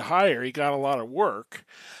wanted to hire, he got a lot of work.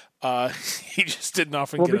 He just didn't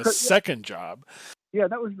often get a second job. Yeah,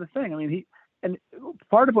 that was the thing. I mean, and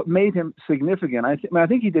part of what made him significant, I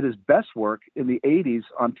think he did his best work in the 80s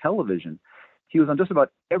on television. He was on just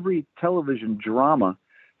about every television drama,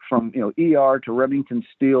 from ER to Remington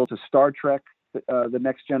Steele to Star Trek, The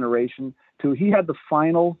Next Generation, to he had the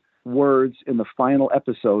final words in the final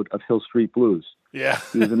episode of Hill Street Blues. Yeah.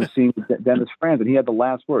 He was in a scene with Dennis Franz, and he had the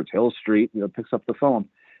last words, Hill Street, picks up the phone.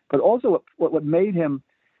 But also what made him,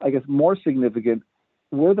 I guess, more significant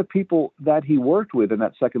were the people that he worked with in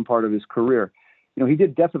that second part of his career. He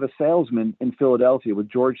did Death of a Salesman in Philadelphia with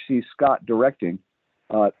George C. Scott directing.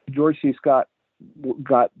 George C. Scott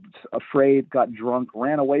got afraid, got drunk,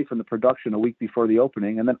 ran away from the production a week before the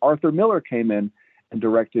opening, and then Arthur Miller came in and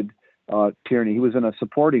directed Tierney. He was in a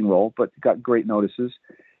supporting role, but got great notices.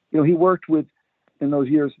 He worked with, in those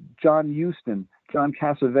years, John Huston, John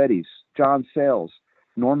Cassavetes, John Sayles,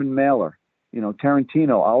 Norman Mailer,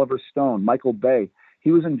 Tarantino, Oliver Stone, Michael Bay.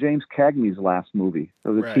 He was in James Cagney's last movie,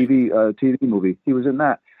 or the TV movie. He was in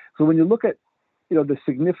that. So when you look at,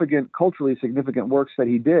 the culturally significant works that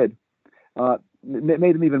he did, it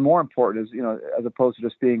made him even more important as opposed to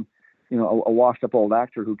just being, a washed up old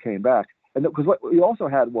actor who came back. And because he also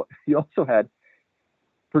had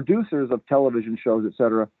producers of television shows, et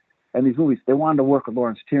cetera, and these movies, they wanted to work with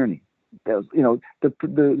Lawrence Tierney.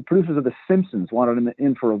 The producers of The Simpsons wanted him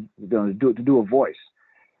in for to do a voice.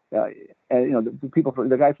 And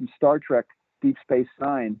the guy from Star Trek, Deep Space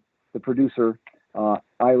Nine, the producer,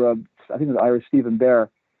 Ira Stephen Bear,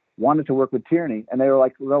 wanted to work with Tierney, and they were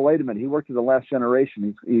like, "Well, wait a minute. He worked with The Last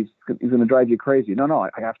Generation. He's going to drive you crazy." No, I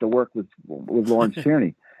have to work with Lawrence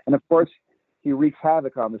Tierney. And of course, he wreaks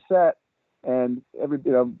havoc on the set, and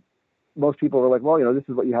most people were like, "Well, this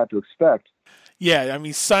is what you have to expect." Yeah, I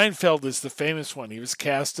mean, Seinfeld is the famous one. He was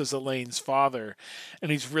cast as Elaine's father,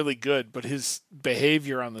 and he's really good, but his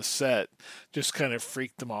behavior on the set just kind of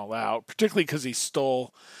freaked them all out, particularly because he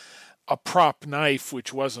stole a prop knife,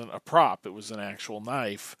 which wasn't a prop. It was an actual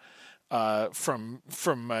knife from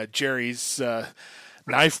Jerry's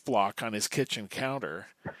knife block on his kitchen counter.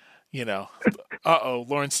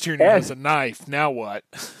 Lawrence Tierney has a knife. Now what?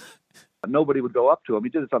 Nobody would go up to him. He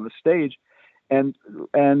did this on the stage. And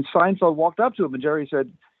Seinfeld walked up to him, and Jerry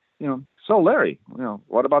said, "So Larry,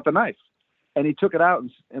 what about the knife?" And he took it out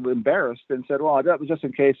and was embarrassed and said, "Well, that was just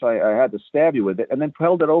in case I had to stab you with it." And then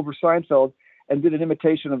held it over Seinfeld and did an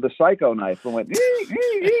imitation of the Psycho knife and went,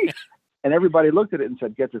 "Ee." And everybody looked at it and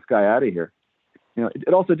said, "Get this guy out of here."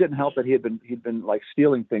 It also didn't help that he'd been like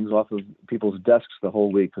stealing things off of people's desks the whole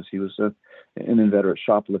week, because he was an inveterate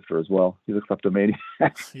shoplifter as well. He was a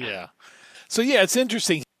kleptomaniac. Yeah. So yeah, it's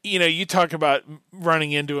interesting. You talk about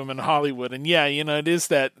running into him in Hollywood, and it is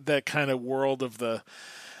that kind of world of the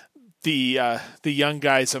young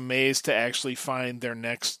guys amazed to actually find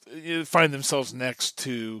themselves next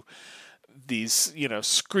to these,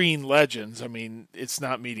 screen legends. I mean, it's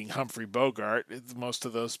not meeting Humphrey Bogart. Most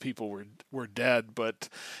of those people were dead, but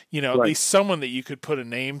at least someone that you could put a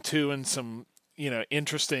name to and some,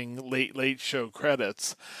 interesting late show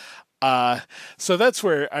credits. So that's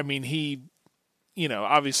where, he,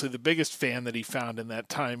 obviously the biggest fan that he found in that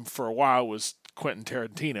time for a while was Quentin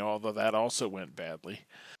Tarantino, although that also went badly.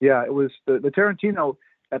 Yeah, it was the Tarantino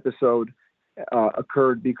episode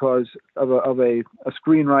occurred because of a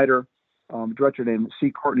screenwriter, director named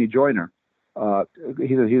C. Courtney Joyner.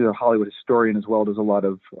 He's a Hollywood historian as well, does a lot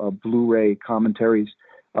of Blu-ray commentaries.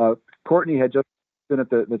 Courtney had just been at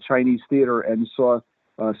the Chinese Theater and saw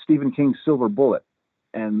Stephen King's Silver Bullet,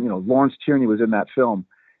 and Lawrence Tierney was in that film.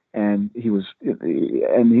 And he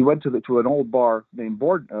went to an old bar named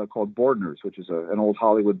called Bordner's, which is an old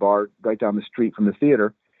Hollywood bar right down the street from the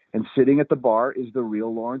theater. And sitting at the bar is the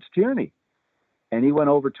real Lawrence Tierney. And he went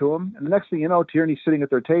over to him, and the next thing you know, Tierney's sitting at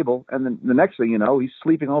their table, and then the next thing you know, he's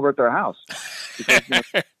sleeping over at their house.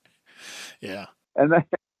 Because, yeah.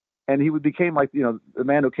 And he became like the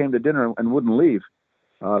man who came to dinner and wouldn't leave.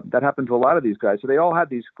 That happened to a lot of these guys. So they all had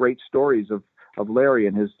these great stories of Larry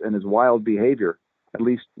and his wild behavior. At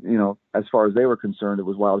least, as far as they were concerned, it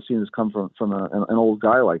was wild seeing this come from an old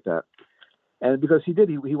guy like that. And because he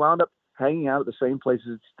wound up hanging out at the same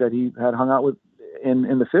places that he had hung out with in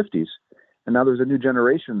the 50s. And now there's a new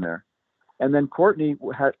generation there. And then Courtney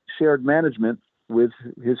had shared management with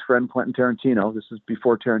his friend Quentin Tarantino. This is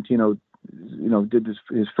before Tarantino, did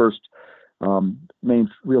his first main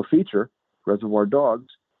real feature, Reservoir Dogs.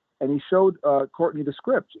 And he showed Courtney the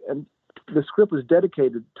script. And the script was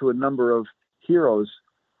dedicated to a number of heroes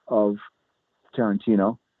of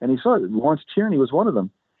Tarantino, and he saw it. Lawrence Tierney was one of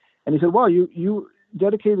them. And he said, "Well, you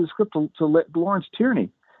dedicated the script to Lawrence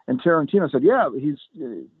Tierney." And Tarantino said, "Yeah, he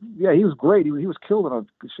was great. He was killed in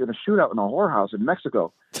a shootout in a whorehouse in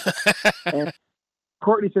Mexico." And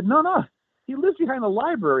Courtney said, "No, he lives behind the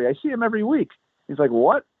library. I see him every week." He's like,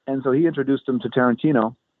 "What?" And so he introduced him to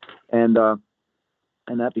Tarantino, and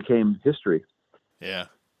that became history. Yeah.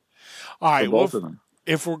 All right. Both of them.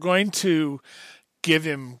 If we're going to give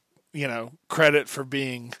him, credit for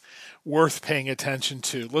being worth paying attention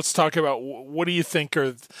to, let's talk about what do you think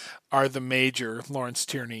are the major Lawrence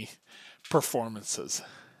Tierney performances?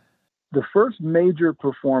 The first major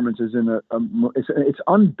performance is in it's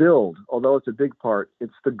unbilled, although it's a big part.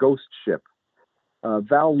 It's The Ghost Ship.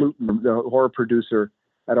 Val Lewton, the horror producer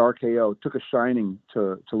at RKO, took a shining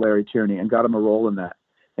to Larry Tierney and got him a role in that.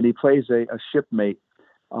 And he plays a shipmate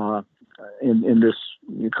in this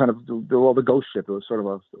kind of the ghost ship. It was sort of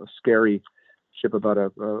a scary ship about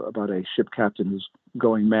a ship captain who's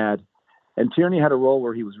going mad. And Tierney had a role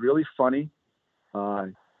where he was really funny.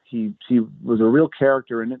 He was a real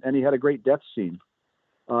character in it, and he had a great death scene.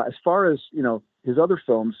 As far as his other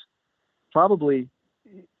films, probably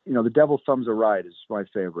The Devil Thumbs a Ride is my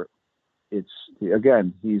favorite. He's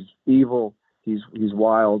evil, he's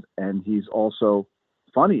wild, and he's also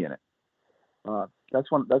funny in it. That's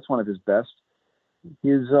one of his best.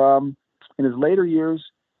 In his later years,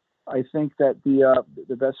 I think that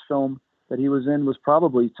the best film that he was in was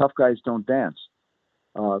probably Tough Guys Don't Dance.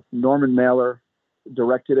 Norman Mailer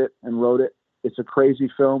directed it and wrote it. It's a crazy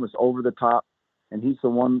film. It's over the top, and he's the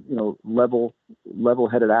one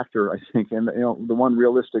level-headed actor, I think, and the one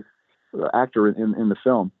realistic actor in the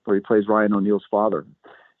film, where he plays Ryan O'Neal's father,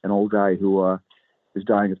 an old guy who is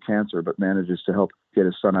dying of cancer but manages to help get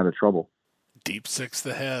his son out of trouble. Deep Six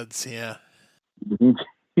the Heads, yeah. Deep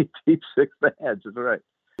Six the Heads, that's right.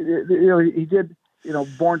 He did,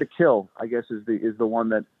 Born to Kill, I guess, is the one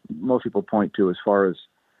that most people point to as far as,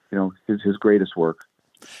 his greatest work.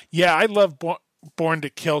 Yeah, I love Born to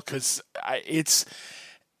Kill because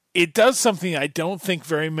it does something I don't think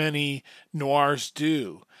very many noirs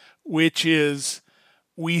do, which is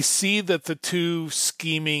we see that the two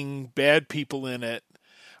scheming bad people in it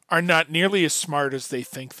are not nearly as smart as they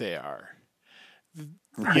think they are.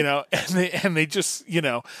 Right. And they just,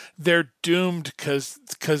 they're doomed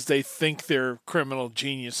because they think they're criminal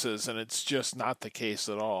geniuses, and it's just not the case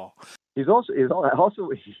at all. He's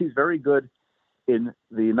very good in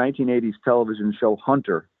the 1980s television show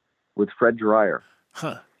Hunter with Fred Dreyer.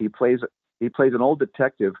 Huh. He plays an old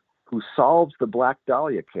detective who solves the Black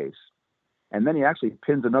Dahlia case, and then he actually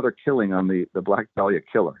pins another killing on the Black Dahlia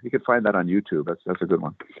killer. You can find that on YouTube. That's a good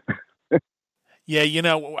one.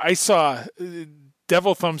 Yeah, I saw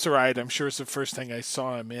Devil Thumbs a Ride. I'm sure it's the first thing I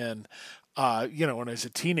saw him in, when I was a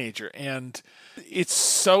teenager, and it's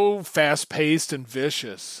so fast paced and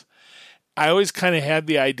vicious. I always kind of had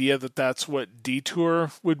the idea that that's what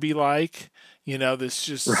Detour would be like. This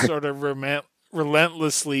just right. sort of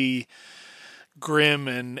relentlessly grim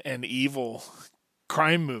and evil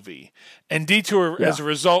crime movie. And Detour, as a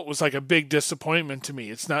result, was like a big disappointment to me.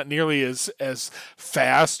 It's not nearly as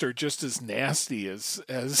fast or just as nasty as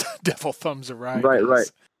Devil Thumbs a Ride.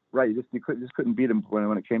 Right. You just couldn't beat him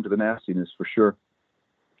when it came to the nastiness, for sure.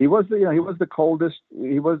 He was the coldest.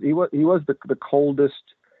 He was the coldest,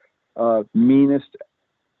 meanest,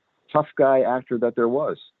 tough guy actor that there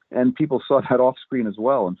was, and people saw that off screen as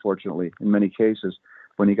well. Unfortunately, in many cases,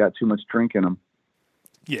 when he got too much drink in him.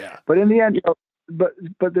 Yeah. But in the end,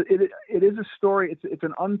 it is a story. It's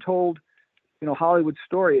an untold, Hollywood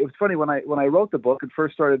story. It was funny when I wrote the book and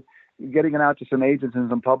first started getting it out to some agents and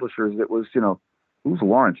some publishers. It was, who's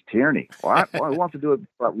Lawrence Tierney? What? I want to do it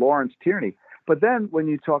about Lawrence Tierney. But then when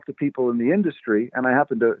you talk to people in the industry, and I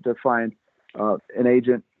happened to find an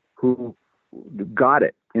agent who got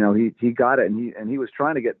it. He got it, and he was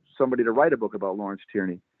trying to get somebody to write a book about Lawrence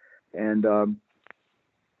Tierney, and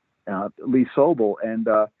Lee Sobel, and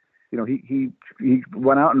he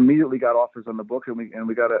went out and immediately got offers on the book, and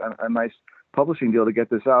we got a nice publishing deal to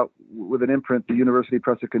get this out with an imprint, the University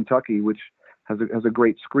Press of Kentucky, which has a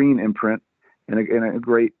great screen imprint and a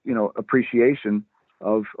great appreciation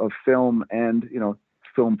of film and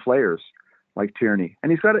film players like Tierney.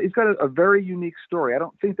 And he's got a very unique story. I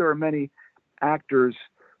don't think there are many actors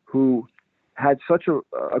who had such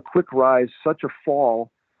a quick rise, such a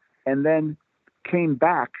fall, and then came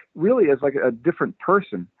back really as like a different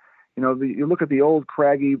person. You look at the old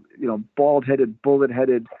craggy, bald-headed,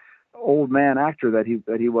 bullet-headed old man actor that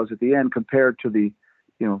he was at the end, compared to the,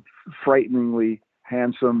 frighteningly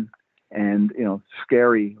handsome and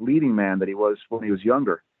scary leading man that he was when he was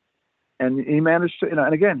younger. And he managed to,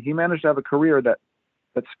 and again, he managed to have a career that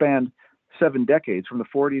spanned 7 decades, from the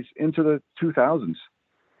 40s into the 2000s.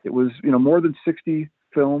 It was, more than 60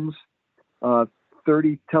 films, more than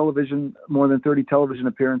 30 television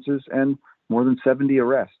appearances, and more than 70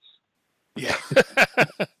 arrests. Yeah.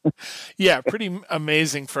 Yeah, pretty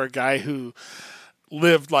amazing for a guy who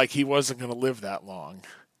lived like he wasn't going to live that long.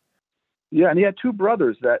 Yeah, and he had 2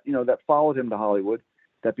 brothers that followed him to Hollywood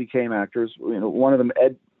that became actors. One of them,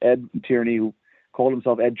 Ed Tierney, who called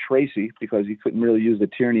himself Ed Tracy because he couldn't really use the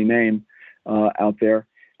Tierney name out there.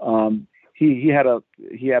 He had a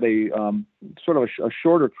sort of a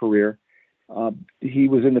shorter career. He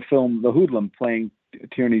was in the film The Hoodlum, playing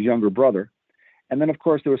Tierney's younger brother. And then, of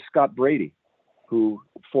course, there was Scott Brady, who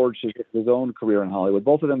forged his own career in Hollywood.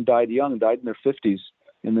 Both of them died young, died in their 50s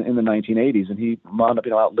in the 1980s, and he wound up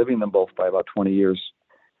outliving them both by about 20 years.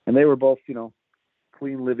 And they were both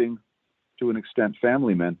clean living, to an extent,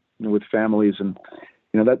 family men with families, and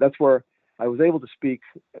that's where I was able to speak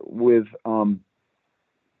with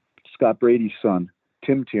Scott Brady's son,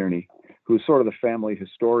 Tim Tierney, who's sort of the family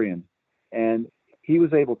historian, and he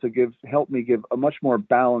was able to help me give a much more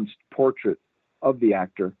balanced portrait of the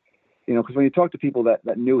actor. Because when you talk to people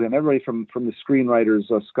that knew him, everybody from the screenwriters,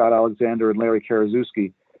 Scott Alexander and Larry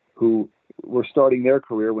Karaszewski, who were starting their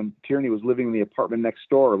career when Tierney was living in the apartment next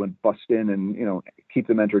door, would bust in and keep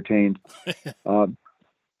them entertained. To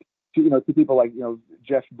people like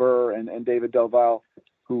Jeff Burr and David Del Valle,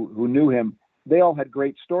 who knew him, they all had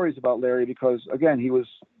great stories about Larry because, again, he was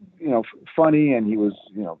funny, and he was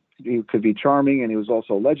he could be charming, and he was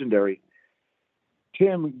also legendary.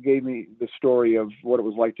 Tim gave me the story of what it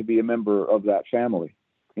was like to be a member of that family,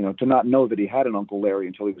 to not know that he had an Uncle Larry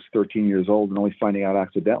until he was 13 years old, and only finding out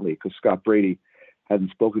accidentally because Scott Brady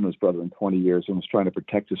hadn't spoken to his brother in 20 years and was trying to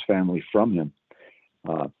protect his family from him.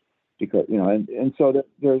 Because and so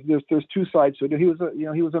there's two sides to it. He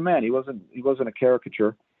was a man. He wasn't a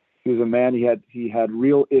caricature. He was a man. He had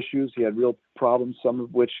real issues. He had real problems, some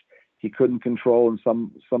of which he couldn't control, and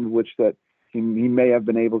some of which that he may have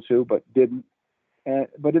been able to, but didn't.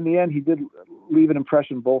 But in the end, he did leave an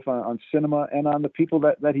impression both on cinema and on the people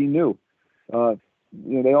that he knew.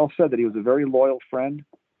 They all said that he was a very loyal friend,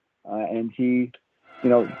 and he,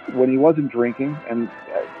 when he wasn't drinking, and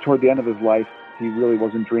toward the end of his life, he really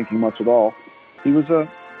wasn't drinking much at all. He was a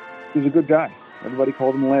good guy. Everybody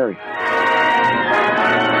called him Larry.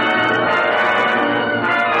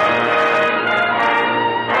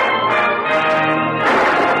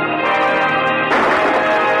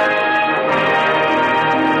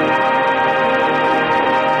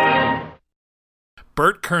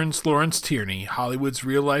 Bert Kern's Lawrence Tierney, Hollywood's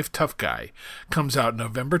Real-Life Tough Guy, comes out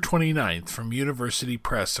November 29th from University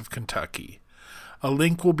Press of Kentucky. A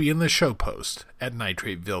link will be in the show post at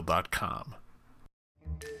nitrateville.com.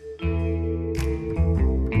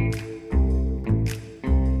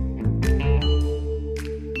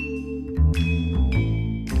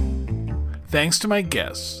 Thanks to my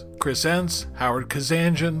guests, Chris Entz, Howard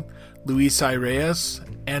Kazanjian, Luis I. Reyes,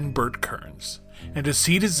 and Bert Kearns, and to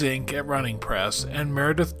Sita Zink at Running Press and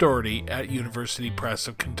Meredith Doherty at University Press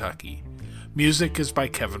of Kentucky. Music is by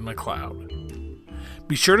Kevin MacLeod.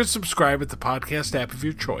 Be sure to subscribe at the podcast app of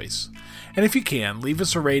your choice, and if you can, leave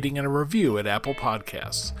us a rating and a review at Apple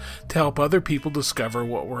Podcasts to help other people discover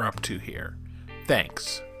what we're up to here.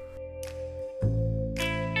 Thanks.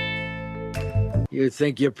 You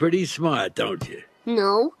think you're pretty smart, don't you?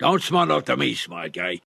 No. Don't smart off to me, smart guy.